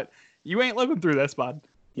attacking, but you ain't living through this, bud.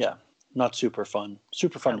 Yeah, not super fun.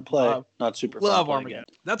 Super fun I to play, love- not super fun to Love play Armageddon.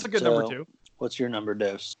 again. That's a good So- number 2. What's your number,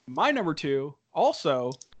 Dose? My number 2,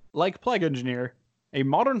 also, like Plague Engineer, a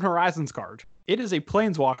Modern Horizons card. It is a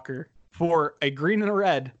Planeswalker for a green and a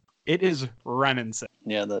red. It is Renin 6.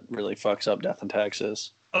 Yeah, that really fucks up Death and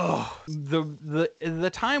Taxes. Oh, the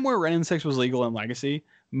time where Renin 6 was legal in Legacy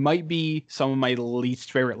might be some of my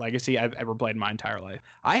least favorite Legacy I've ever played in my entire life.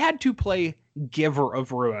 I had to play Giver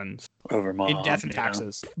of Ruins Over Mom. in Death and yeah.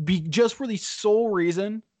 Taxes just for the sole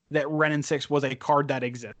reason that Renin 6 was a card that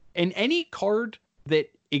exists. And any card that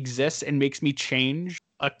exists and makes me change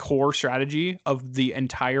a core strategy of the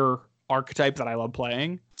entire archetype that I love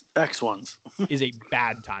playing X1s. is a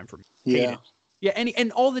bad time for me. Hate Yeah. it. Yeah,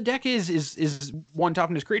 and all the deck is one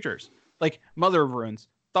toughness creatures. Like Mother of Ruins,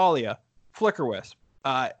 Thalia, Flickerwisp,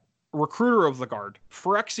 Recruiter of the Guard,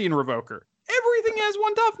 Phyrexian Revoker. Everything has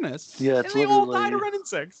one toughness. Yeah, and it's they all die to literally- Renin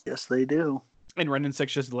 6. Yes, they do. And Renin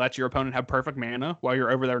 6 just lets your opponent have perfect mana while you're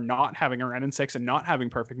over there not having a Renin 6 and not having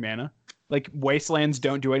perfect mana. Like, Wastelands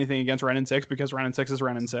don't do anything against Renin 6 because Renin 6 is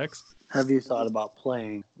Renin 6. Have you thought about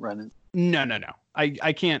playing Renin? No.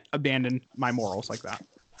 I can't abandon my morals like that.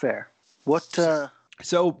 Fair. What?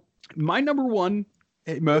 So, my number 1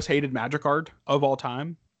 most hated Magic card of all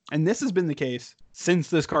time, and this has been the case since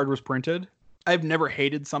this card was printed. I've never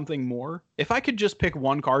hated something more. If I could just pick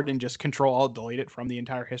one card and just Control-Alt delete it from the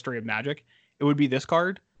entire history of Magic, it would be this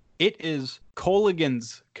card. It is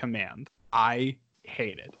Kolaghan's Command. I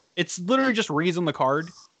hate it. It's literally just reason the card,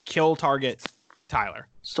 kill target Tyler.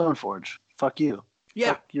 Stoneforge. Fuck you. Yeah.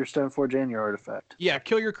 Fuck your Stoneforge and your artifact. Yeah,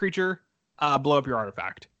 kill your creature, blow up your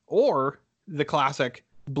artifact. Or the classic,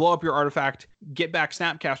 blow up your artifact, get back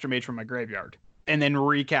Snapcaster Mage from my graveyard, and then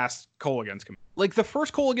recast Kolaghan's Command. Like, the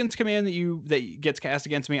first Kolaghan's Command that gets cast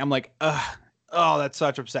against me, I'm like, ugh, oh, that's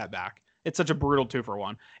such a setback. It's such a brutal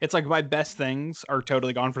 2-for-1. It's like my best things are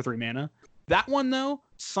totally gone for 3 mana. That one, though,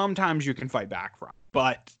 sometimes you can fight back from.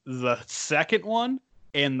 But the second one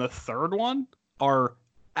and the third one are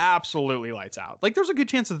absolutely lights out. Like, there's a good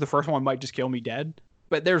chance that the first one might just kill me dead,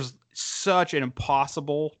 but there's such an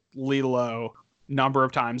impossibly low number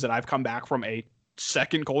of times that I've come back from a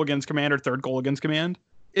second Kolaghan's Command or third Kolaghan's Command.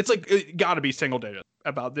 It's like, it got to be single digit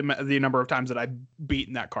about the number of times that I've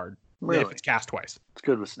beaten that card. Really? If it's cast twice. It's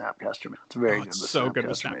good with Snapcaster Mage. It's very good with It's so good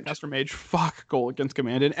with Snapcaster Mage. Snapcaster Mage. Fuck Kolaghan's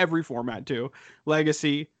Command in every format too.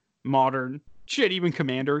 Legacy, Modern, shit, even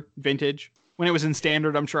Commander, Vintage. When it was in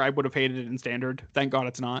Standard, I'm sure I would have hated it in Standard. Thank God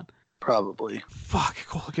it's not. Probably. Fuck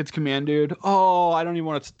Kolaghan's Command, dude. Oh, I don't even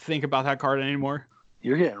want to think about that card anymore.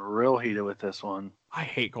 You're getting real heated with this one. I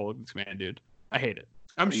hate Kolaghan's Command, dude. I hate it.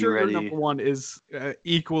 I'm Are you sure your ready? number 1 is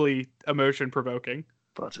equally emotion provoking.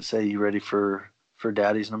 About to say, you ready for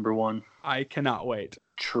Daddy's number 1? I cannot wait.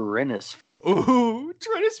 Trinis. Ooh,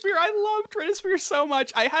 Trinisphere. I love Trinisphere so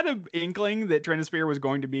much. I had an inkling that Trinisphere was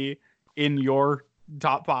going to be in your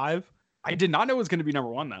top 5. I did not know it was going to be number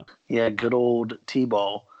 1, though. Yeah, good old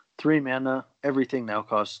T-Ball. 3 mana. Everything now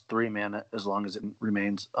costs 3 mana as long as it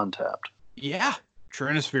remains untapped. Yeah.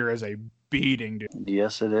 Trinisphere is a beating, dude.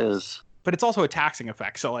 Yes, it is. But it's also a taxing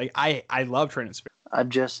effect. So, like, I love Trinisphere.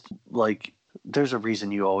 I'm just, like, there's a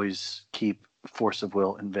reason you always keep Force of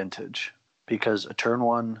Will in Vintage. Because a turn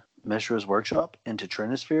 1 Mishra's Workshop into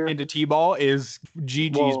Trinisphere. Into T-Ball is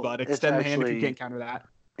GG's, Well, bud. it's Extend the hand if you actually- can't counter that.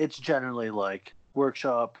 It's generally like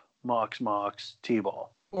Workshop, Mox,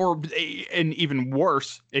 T-Ball. Or, and even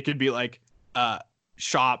worse, it could be like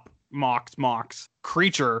Shop, Mox,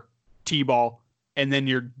 Creature, T-Ball, and then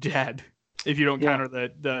you're dead if you don't Yeah. counter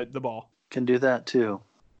the ball. Can do that too.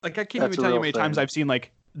 Like, I can't That's even a tell you how real many times thing. I've seen,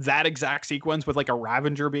 like, that exact sequence with, like, a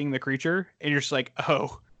Ravager being the creature, and you're just like,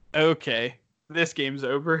 oh, okay, this game's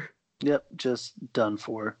over. Yep, just done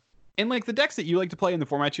for. And, like, the decks that you like to play and the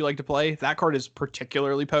formats you like to play, that card is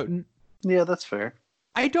particularly potent. Yeah, that's fair.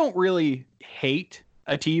 I don't really hate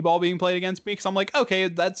a T-ball being played against me, because I'm like, okay,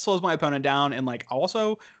 that slows my opponent down, and, like,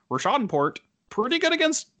 also, Rashadenport, pretty good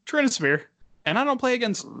against Trinisphere. And I don't play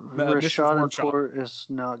against Mishra's Rashad and Workshop. Port is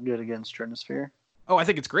not good against Trinisphere. Oh, I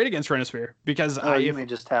think it's great against Trinisphere, because Oh, you mean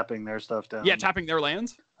just tapping their stuff down? yeah, tapping their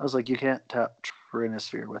lands. I was like, you can't tap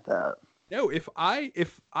Trinisphere with that. No, if I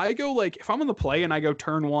go, like, if I'm on the play and I go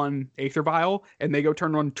turn 1 Aether Vial and they go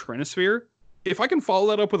turn 1 Trinisphere, if I can follow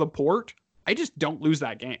that up with a port, I just don't lose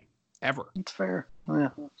that game ever. It's fair. Yeah,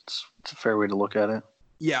 it's a fair way to look at it.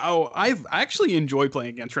 Yeah. Oh, I actually enjoy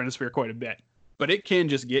playing against Trinisphere quite a bit, but it can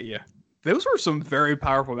just get you. Those were some very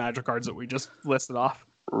powerful Magic cards that we just listed off.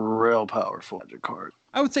 Real powerful Magic card.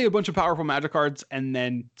 I would say a bunch of powerful Magic cards and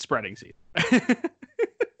then Spreading Seed.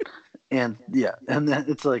 And yeah, and then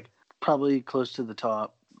it's like probably close to the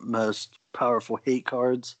top most powerful hate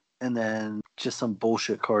cards, and then just some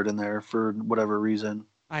bullshit card in there for whatever reason.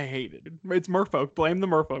 I hate it. It's merfolk. Blame the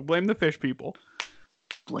merfolk. Blame the fish people.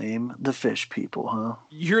 Blame the fish people, huh?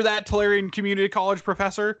 You hear that, Tolarian Community College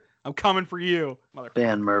professor? I'm coming for you, motherfucker.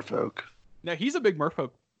 Ban merfolk. No, he's a big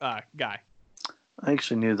merfolk guy. I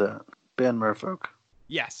actually knew that. Ban merfolk.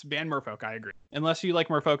 Yes, ban merfolk. I agree. Unless you like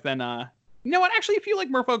merfolk, then you know what? Actually, if you like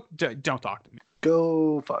merfolk, don't talk to me.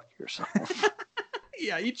 Go fuck yourself.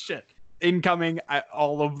 Yeah, eat shit. Incoming,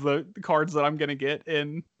 all of the cards that I'm gonna get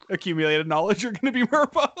in accumulated knowledge are gonna be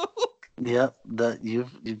merfolk. Yep, that you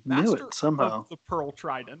knew it somehow. The Pearl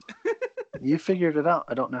Trident. You figured it out.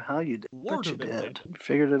 I don't know how you did, Lord but you of it did. You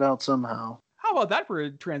figured it out somehow. How about that for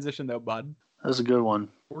a transition, though, bud? That was a good one.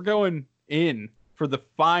 We're going in for the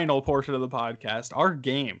final portion of the podcast, our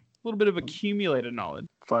game. A little bit of accumulated knowledge.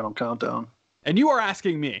 Final countdown. And you are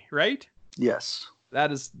asking me, right? Yes.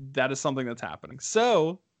 That is something that's happening.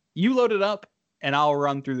 So you load it up, and I'll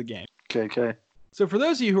run through the game. Okay. So for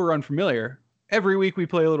those of you who are unfamiliar, every week we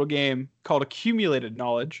play a little game called Accumulated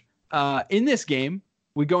Knowledge. In this game,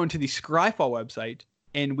 we go into the Scryfall website,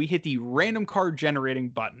 and we hit the random card generating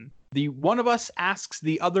button. The one of us asks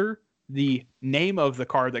the other the name of the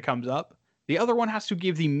card that comes up. The other one has to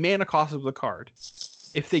give the mana cost of the card.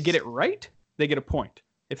 If they get it right, they get a point.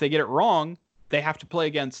 If they get it wrong, they have to play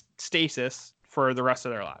against Stasis for the rest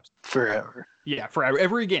of their lives. Forever. Yeah, forever.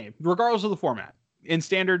 Every game, regardless of the format. In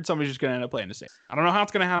Standard, somebody's just going to end up playing the same. I don't know how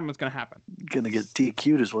it's going to happen. It's going to happen. Gonna get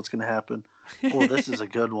DQ'd is what's gonna happen. Oh, this is a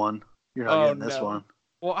good one. You're not getting this one.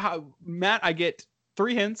 Well, Matt, I get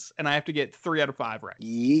 3 hints, and I have to get 3 out of 5 right.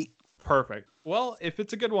 Yeet. Perfect. Well, if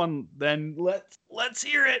it's a good one, then let's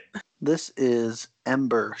hear it. This is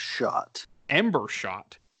Ember Shot. Ember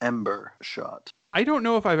Shot. Ember Shot. I don't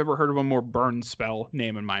know if I've ever heard of a more burn spell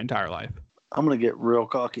name in my entire life. I'm gonna get real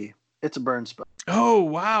cocky. It's a burn spell. Oh,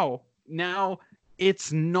 wow. Now,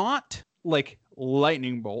 it's not like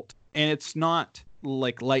Lightning Bolt, and it's not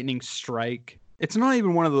like Lightning Strike. It's not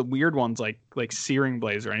even one of the weird ones like Searing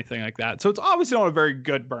Blaze or anything like that. So it's obviously not a very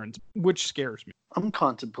good burn, which scares me. I'm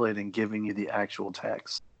contemplating giving you the actual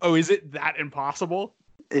text. Oh, is it that impossible?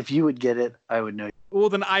 If you would get it, I would know. Well,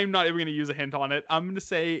 then I'm not even going to use a hint on it. I'm going to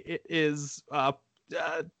say it is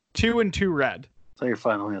 2 and 2 red. Is that your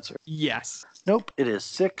final answer? Yes. Nope, it is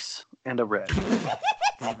 6 and a red.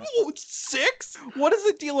 6? What does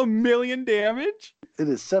it deal 1 million damage? It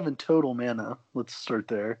is 7 total mana. Let's start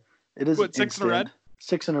there. It is what, 6 in a red?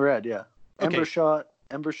 6 in a red, yeah. Okay.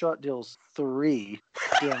 Ember Shot deals 3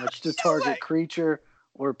 damage to target creature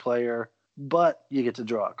or player, but you get to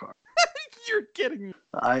draw a card. You're kidding me.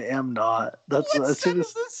 I am not. What set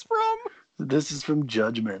is this from? This is from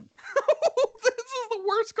Judgment. This is the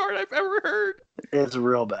worst card I've ever heard. It's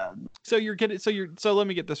real bad. So let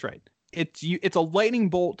me get this right. It's a lightning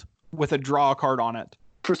bolt with a draw card on it.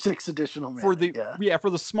 For 6 additional mana. For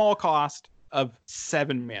the small cost of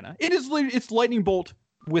 7 mana. It's lightning bolt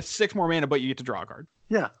with 6 more mana, but you get to draw a card.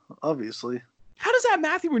 Yeah, obviously. How does that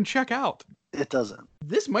math even check out? It doesn't.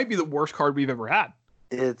 This might be the worst card we've ever had.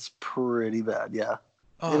 It's pretty bad, yeah.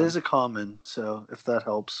 Oh. It is a common, so if that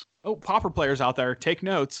helps. Oh, Pauper players out there, take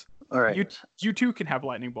notes. All right. You too can have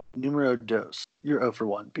lightning bolt. Numero dos. You're 0 for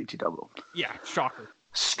 1, PT double. Yeah, shocker.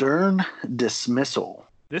 Stern Dismissal.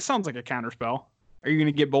 This sounds like a counterspell. Are you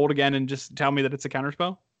going to get bold again and just tell me that it's a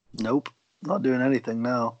counterspell? Nope. Not doing anything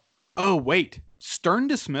now. Oh, wait. Stern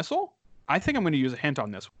Dismissal? I think I'm going to use a hint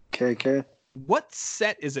on this. Okay. What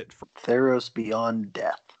set is it for? Theros Beyond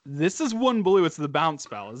Death. This is 1 blue. It's the bounce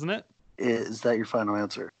spell, isn't it? Is that your final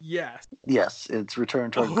answer? Yes. Yes, it's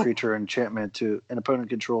return target creature enchantment to an opponent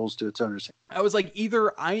controls to its owner's hand. I was like,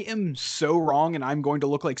 either I am so wrong and I'm going to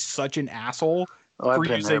look like such an asshole. Oh, I've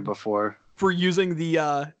been there before. For using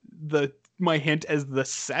my hint as the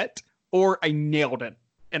set, or I nailed it.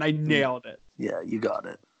 And I nailed it. Yeah, you got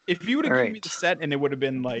it. If you would have given me the set and it would have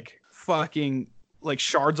been like fucking like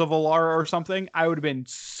Shards of Alara or something, I would have been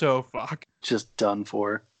so fucked. Just done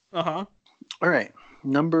for. Uh-huh. All right.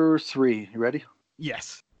 Number 3. You ready?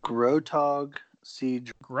 Yes. Grotag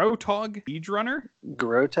Siege. Grotag Siege Runner?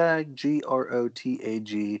 Grotag,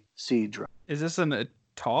 Grotag Siege Runner. Is this a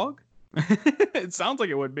Tog? It sounds like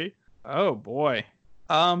it would be. Oh boy.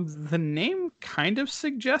 The name kind of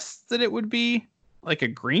suggests that it would be like a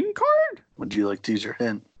green card? Would you like to use your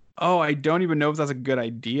hint? Oh, I don't even know if that's a good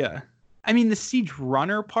idea. I mean, the Siege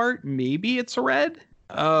Runner part, maybe it's red?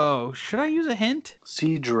 Oh, should I use a hint?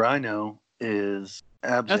 Siege Rhino is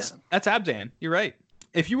Abzan. That's Abzan. You're right.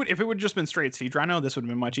 If it would just been straight Siege Rhino, this would have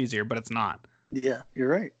been much easier, but it's not. Yeah, you're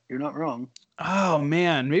right. You're not wrong. Oh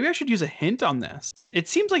man, maybe I should use a hint on this. It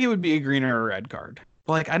seems like it would be a green or a red card.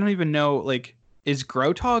 But like I don't even know, like, is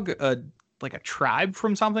Grotog a tribe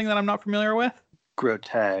from something that I'm not familiar with?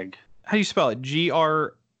 Grotag. How do you spell it?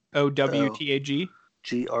 Growtag? Grotag.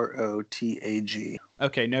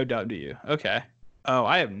 Okay, no W. Okay. Oh,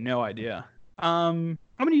 I have no idea. I'm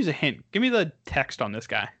gonna use a hint. Give me the text on this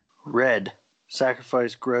guy. Red.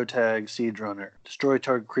 Sacrifice Grotag Siege Runner. Destroy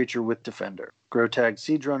target creature with Defender. Grotag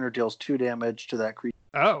Siege Runner deals 2 damage to that creature.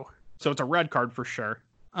 Oh, so it's a red card for sure.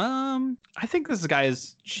 I think this guy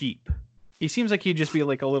is cheap. He seems like he'd just be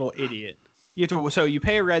like a little idiot. So you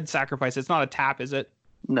pay a red, sacrifice. It's not a tap, is it?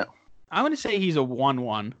 No. I'm gonna say he's a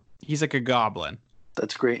 1/1. He's like a goblin.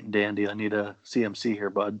 That's great and dandy. I need a CMC here,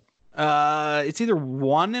 bud. It's either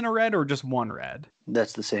 1 and a red or just 1 red.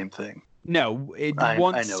 That's the same thing. No,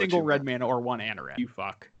 one I know single red mana or 1 and a red. You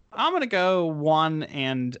fuck. I'm gonna go 1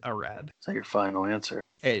 and a red. Is that your final answer?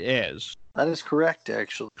 It is. That is correct,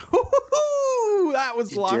 actually. That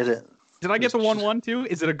was You luck. did it. Did I get the 1/1 too?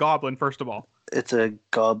 Is it a goblin, first of all? It's a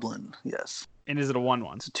goblin, yes. And is it a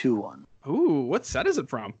 1/1? It's a 2/1. Ooh, what set is it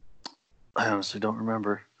from? I honestly don't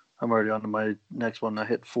remember. I'm already on to my next one. I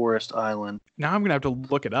hit Forest Island. Now I'm gonna have to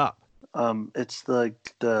look it up. It's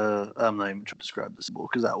like I'm not even trying to describe this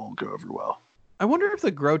because that won't go over well. I wonder if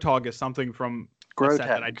the Grotog is something from a set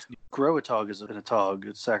that I Grotag. just... Growatog is in a tog.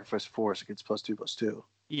 It's sacrifice force. It gets +2/+2.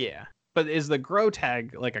 Yeah, but is the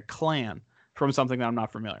Grotag like a clan from something that I'm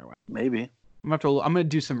not familiar with? Maybe. I'm gonna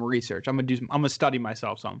do some research. I'm gonna study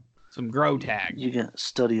myself some Grotag. You can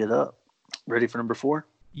study it up. Ready for number 4?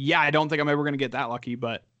 Yeah, I don't think I'm ever gonna get that lucky,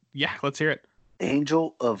 but yeah, let's hear it.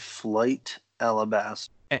 Angel of Flight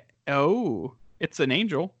Alabaster. Oh, it's an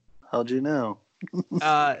angel. How'd you know?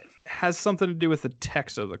 Has something to do with the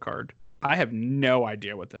text of the card. I have no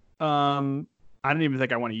idea what that. I don't even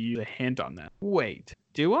think I want to use a hint on that. Wait,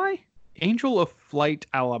 do I? Angel of Flight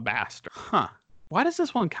Alabaster. Huh. Why does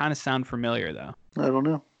this one kind of sound familiar though? I don't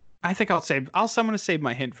know. I think I'm going to save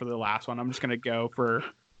my hint for the last one. I'm just going to go for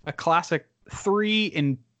a classic 3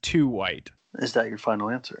 and 2 white. Is that your final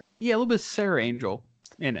answer? Yeah, a little bit of Sarah Angel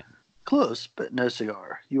in it. Close, but no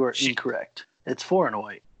cigar. You are incorrect. It's 4 and a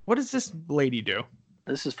white. What does this lady do?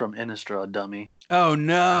 This is from Innistrad, dummy. Oh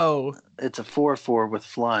no. It's a 4/4 with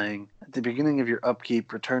flying. At the beginning of your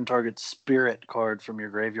upkeep, return target spirit card from your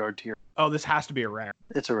graveyard to your... Oh, this has to be a rare.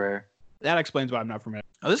 It's a rare. That explains why I'm not familiar.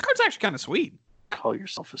 Oh, this card's actually kind of sweet. Call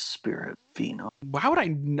yourself a spirit phenom. Why would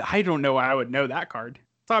I don't know why I would know that card.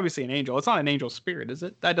 It's obviously an angel. It's not an angel spirit, is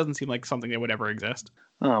it? That doesn't seem like something that would ever exist.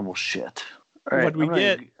 Oh, well, shit. All right, What'd we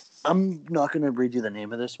get? I'm not going to read you the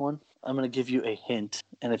name of this one. I'm going to give you a hint.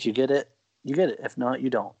 And if you get it, you get it. If not,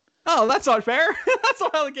 you don't. Oh, that's not fair. That's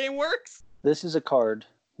not how the game works. This is a card.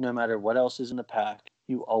 No matter what else is in the pack,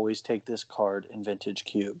 you always take this card in Vintage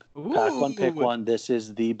Cube. Pack one, pick one. This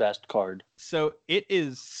is the best card. So it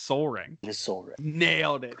is Soul Ring. It is Soul Ring.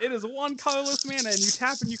 Nailed it. It is 1 colorless mana, and you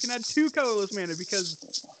tap and you can add 2 colorless mana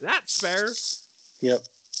because that's fair. Yep.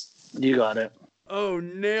 You got it. Oh,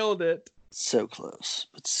 nailed it. So close,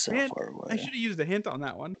 but so far away. I should have used a hint on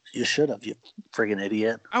that one. You should have, you friggin'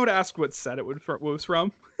 idiot. I would ask what set it was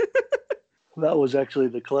from. That was actually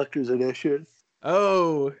the collector's edition.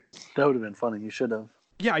 Oh. That would have been funny. You should have.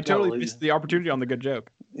 Yeah, I totally missed the opportunity on the good joke.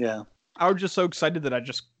 Yeah. I was just so excited that I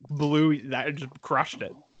just blew that. I just crushed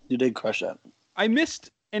it. You did crush it. I missed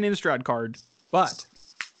an Innistrad card, but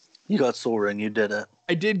you got Soul Ring. You did it.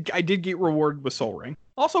 I did get rewarded with Soul Ring.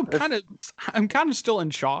 Also, I'm kind of still in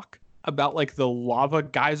shock about like the lava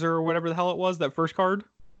geyser or whatever the hell it was, that first card.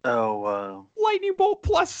 Oh, Lightning Bolt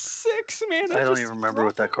 +6, man. I don't even remember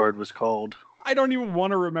what that card was called. I don't even want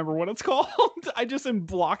to remember what it's called. I just am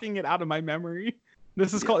blocking it out of my memory.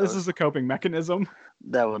 This is a coping mechanism.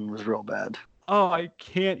 That one was real bad. Oh, I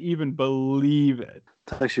can't even believe it.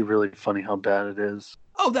 It's actually really funny how bad it is.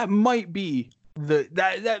 Oh, that might be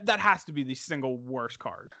that has to be the single worst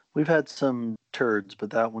card. We've had some turds, but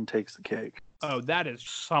that one takes the cake. Oh, that is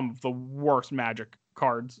some of the worst Magic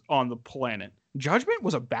cards on the planet. Judgment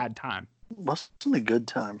was a bad time. Wasn't a good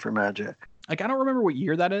time for Magic. Like, I don't remember what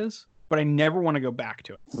year that is, but I never want to go back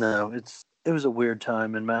to it. No, it was a weird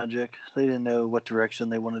time in Magic. They didn't know what direction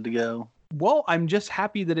they wanted to go. Well, I'm just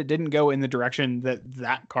happy that it didn't go in the direction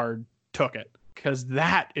that card took it, because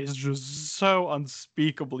that is just so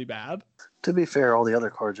unspeakably bad. To be fair, all the other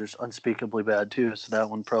cards are unspeakably bad too, so that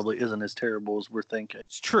one probably isn't as terrible as we're thinking.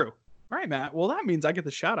 It's true. All right, Matt. Well, that means I get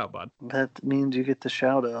the shout out, bud. That means you get the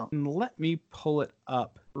shout out. And let me pull it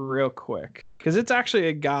up real quick, because it's actually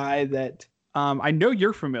a guy that I know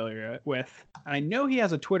you're familiar with. And I know he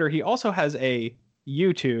has a Twitter. He also has a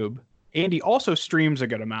YouTube, and he also streams a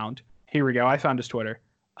good amount. Here we go. I found his Twitter.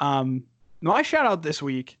 My shout out this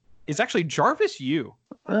week is actually Jarvis Yu.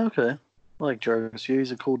 Okay. I like Jarvis Yu.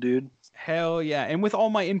 He's a cool dude. Hell yeah. And with all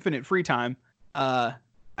my infinite free time,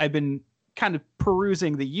 I've been kind of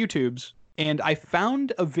perusing the YouTubes, and I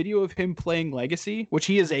found a video of him playing Legacy, which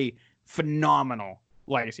he is a phenomenal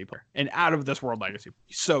Legacy player, an out of this world Legacy.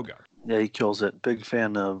 He's so good. Yeah, he kills it. Big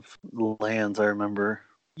fan of Lands, I remember.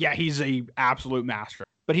 Yeah, he's a absolute master.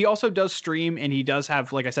 But he also does stream, and he does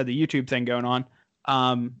have, like I said, the YouTube thing going on.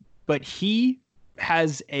 But he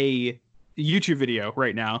has a YouTube video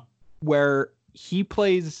right now where he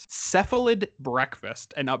plays Cephalid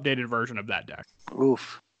Breakfast, an updated version of that deck.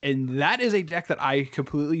 Oof. And that is a deck that I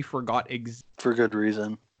completely forgot for good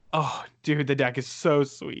reason. Oh, dude, the deck is so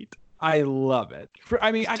sweet. I love it.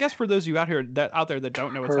 I guess for those of you out there that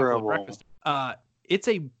don't know what's Cephalid Breakfast, it's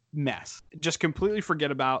a mess. Just completely forget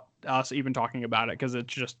about us even talking about it, because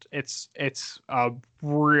it's a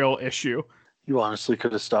real issue. You honestly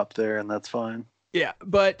could have stopped there, and that's fine. Yeah,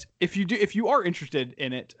 but if you are interested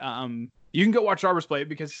in it, you can go watch Jarvis play it,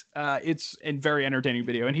 because it's a very entertaining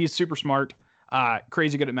video, and he's super smart,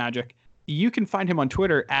 crazy good at Magic. You can find him on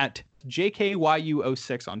Twitter at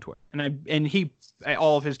JKYU06 on Twitter, and he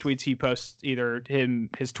all of his tweets he posts either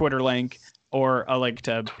his Twitter link or a link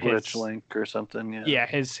to Twitch link or something. Yeah,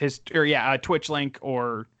 a Twitch link,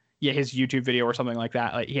 or his YouTube video or something like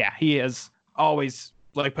that. He is always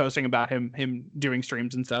posting about him doing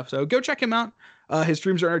streams and stuff. So go check him out. His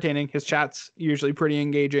streams are entertaining. His chat's usually pretty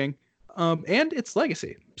engaging. And it's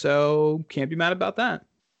Legacy, so can't be mad about that.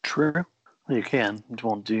 True. You can. It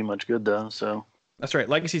won't do you much good though. So that's right.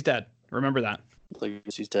 Legacy's dead. Remember that.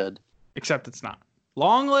 Legacy's dead. Except it's not.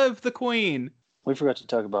 Long live the Queen. We forgot to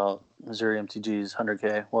talk about Missouri MTG's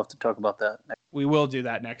 100K. We'll have to talk about that next. We will do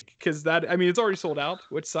that next, because it's already sold out,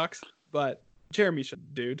 which sucks. But Jeremy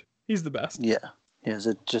dude, he's the best. Yeah. Yes,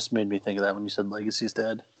 it just made me think of that when you said Legacy's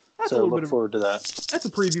dead. So look forward to that. That's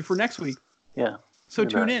a preview for next week. Yeah. So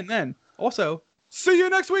tune in then. Also, see you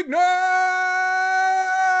next week, nerds!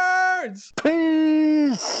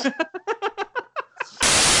 Peace!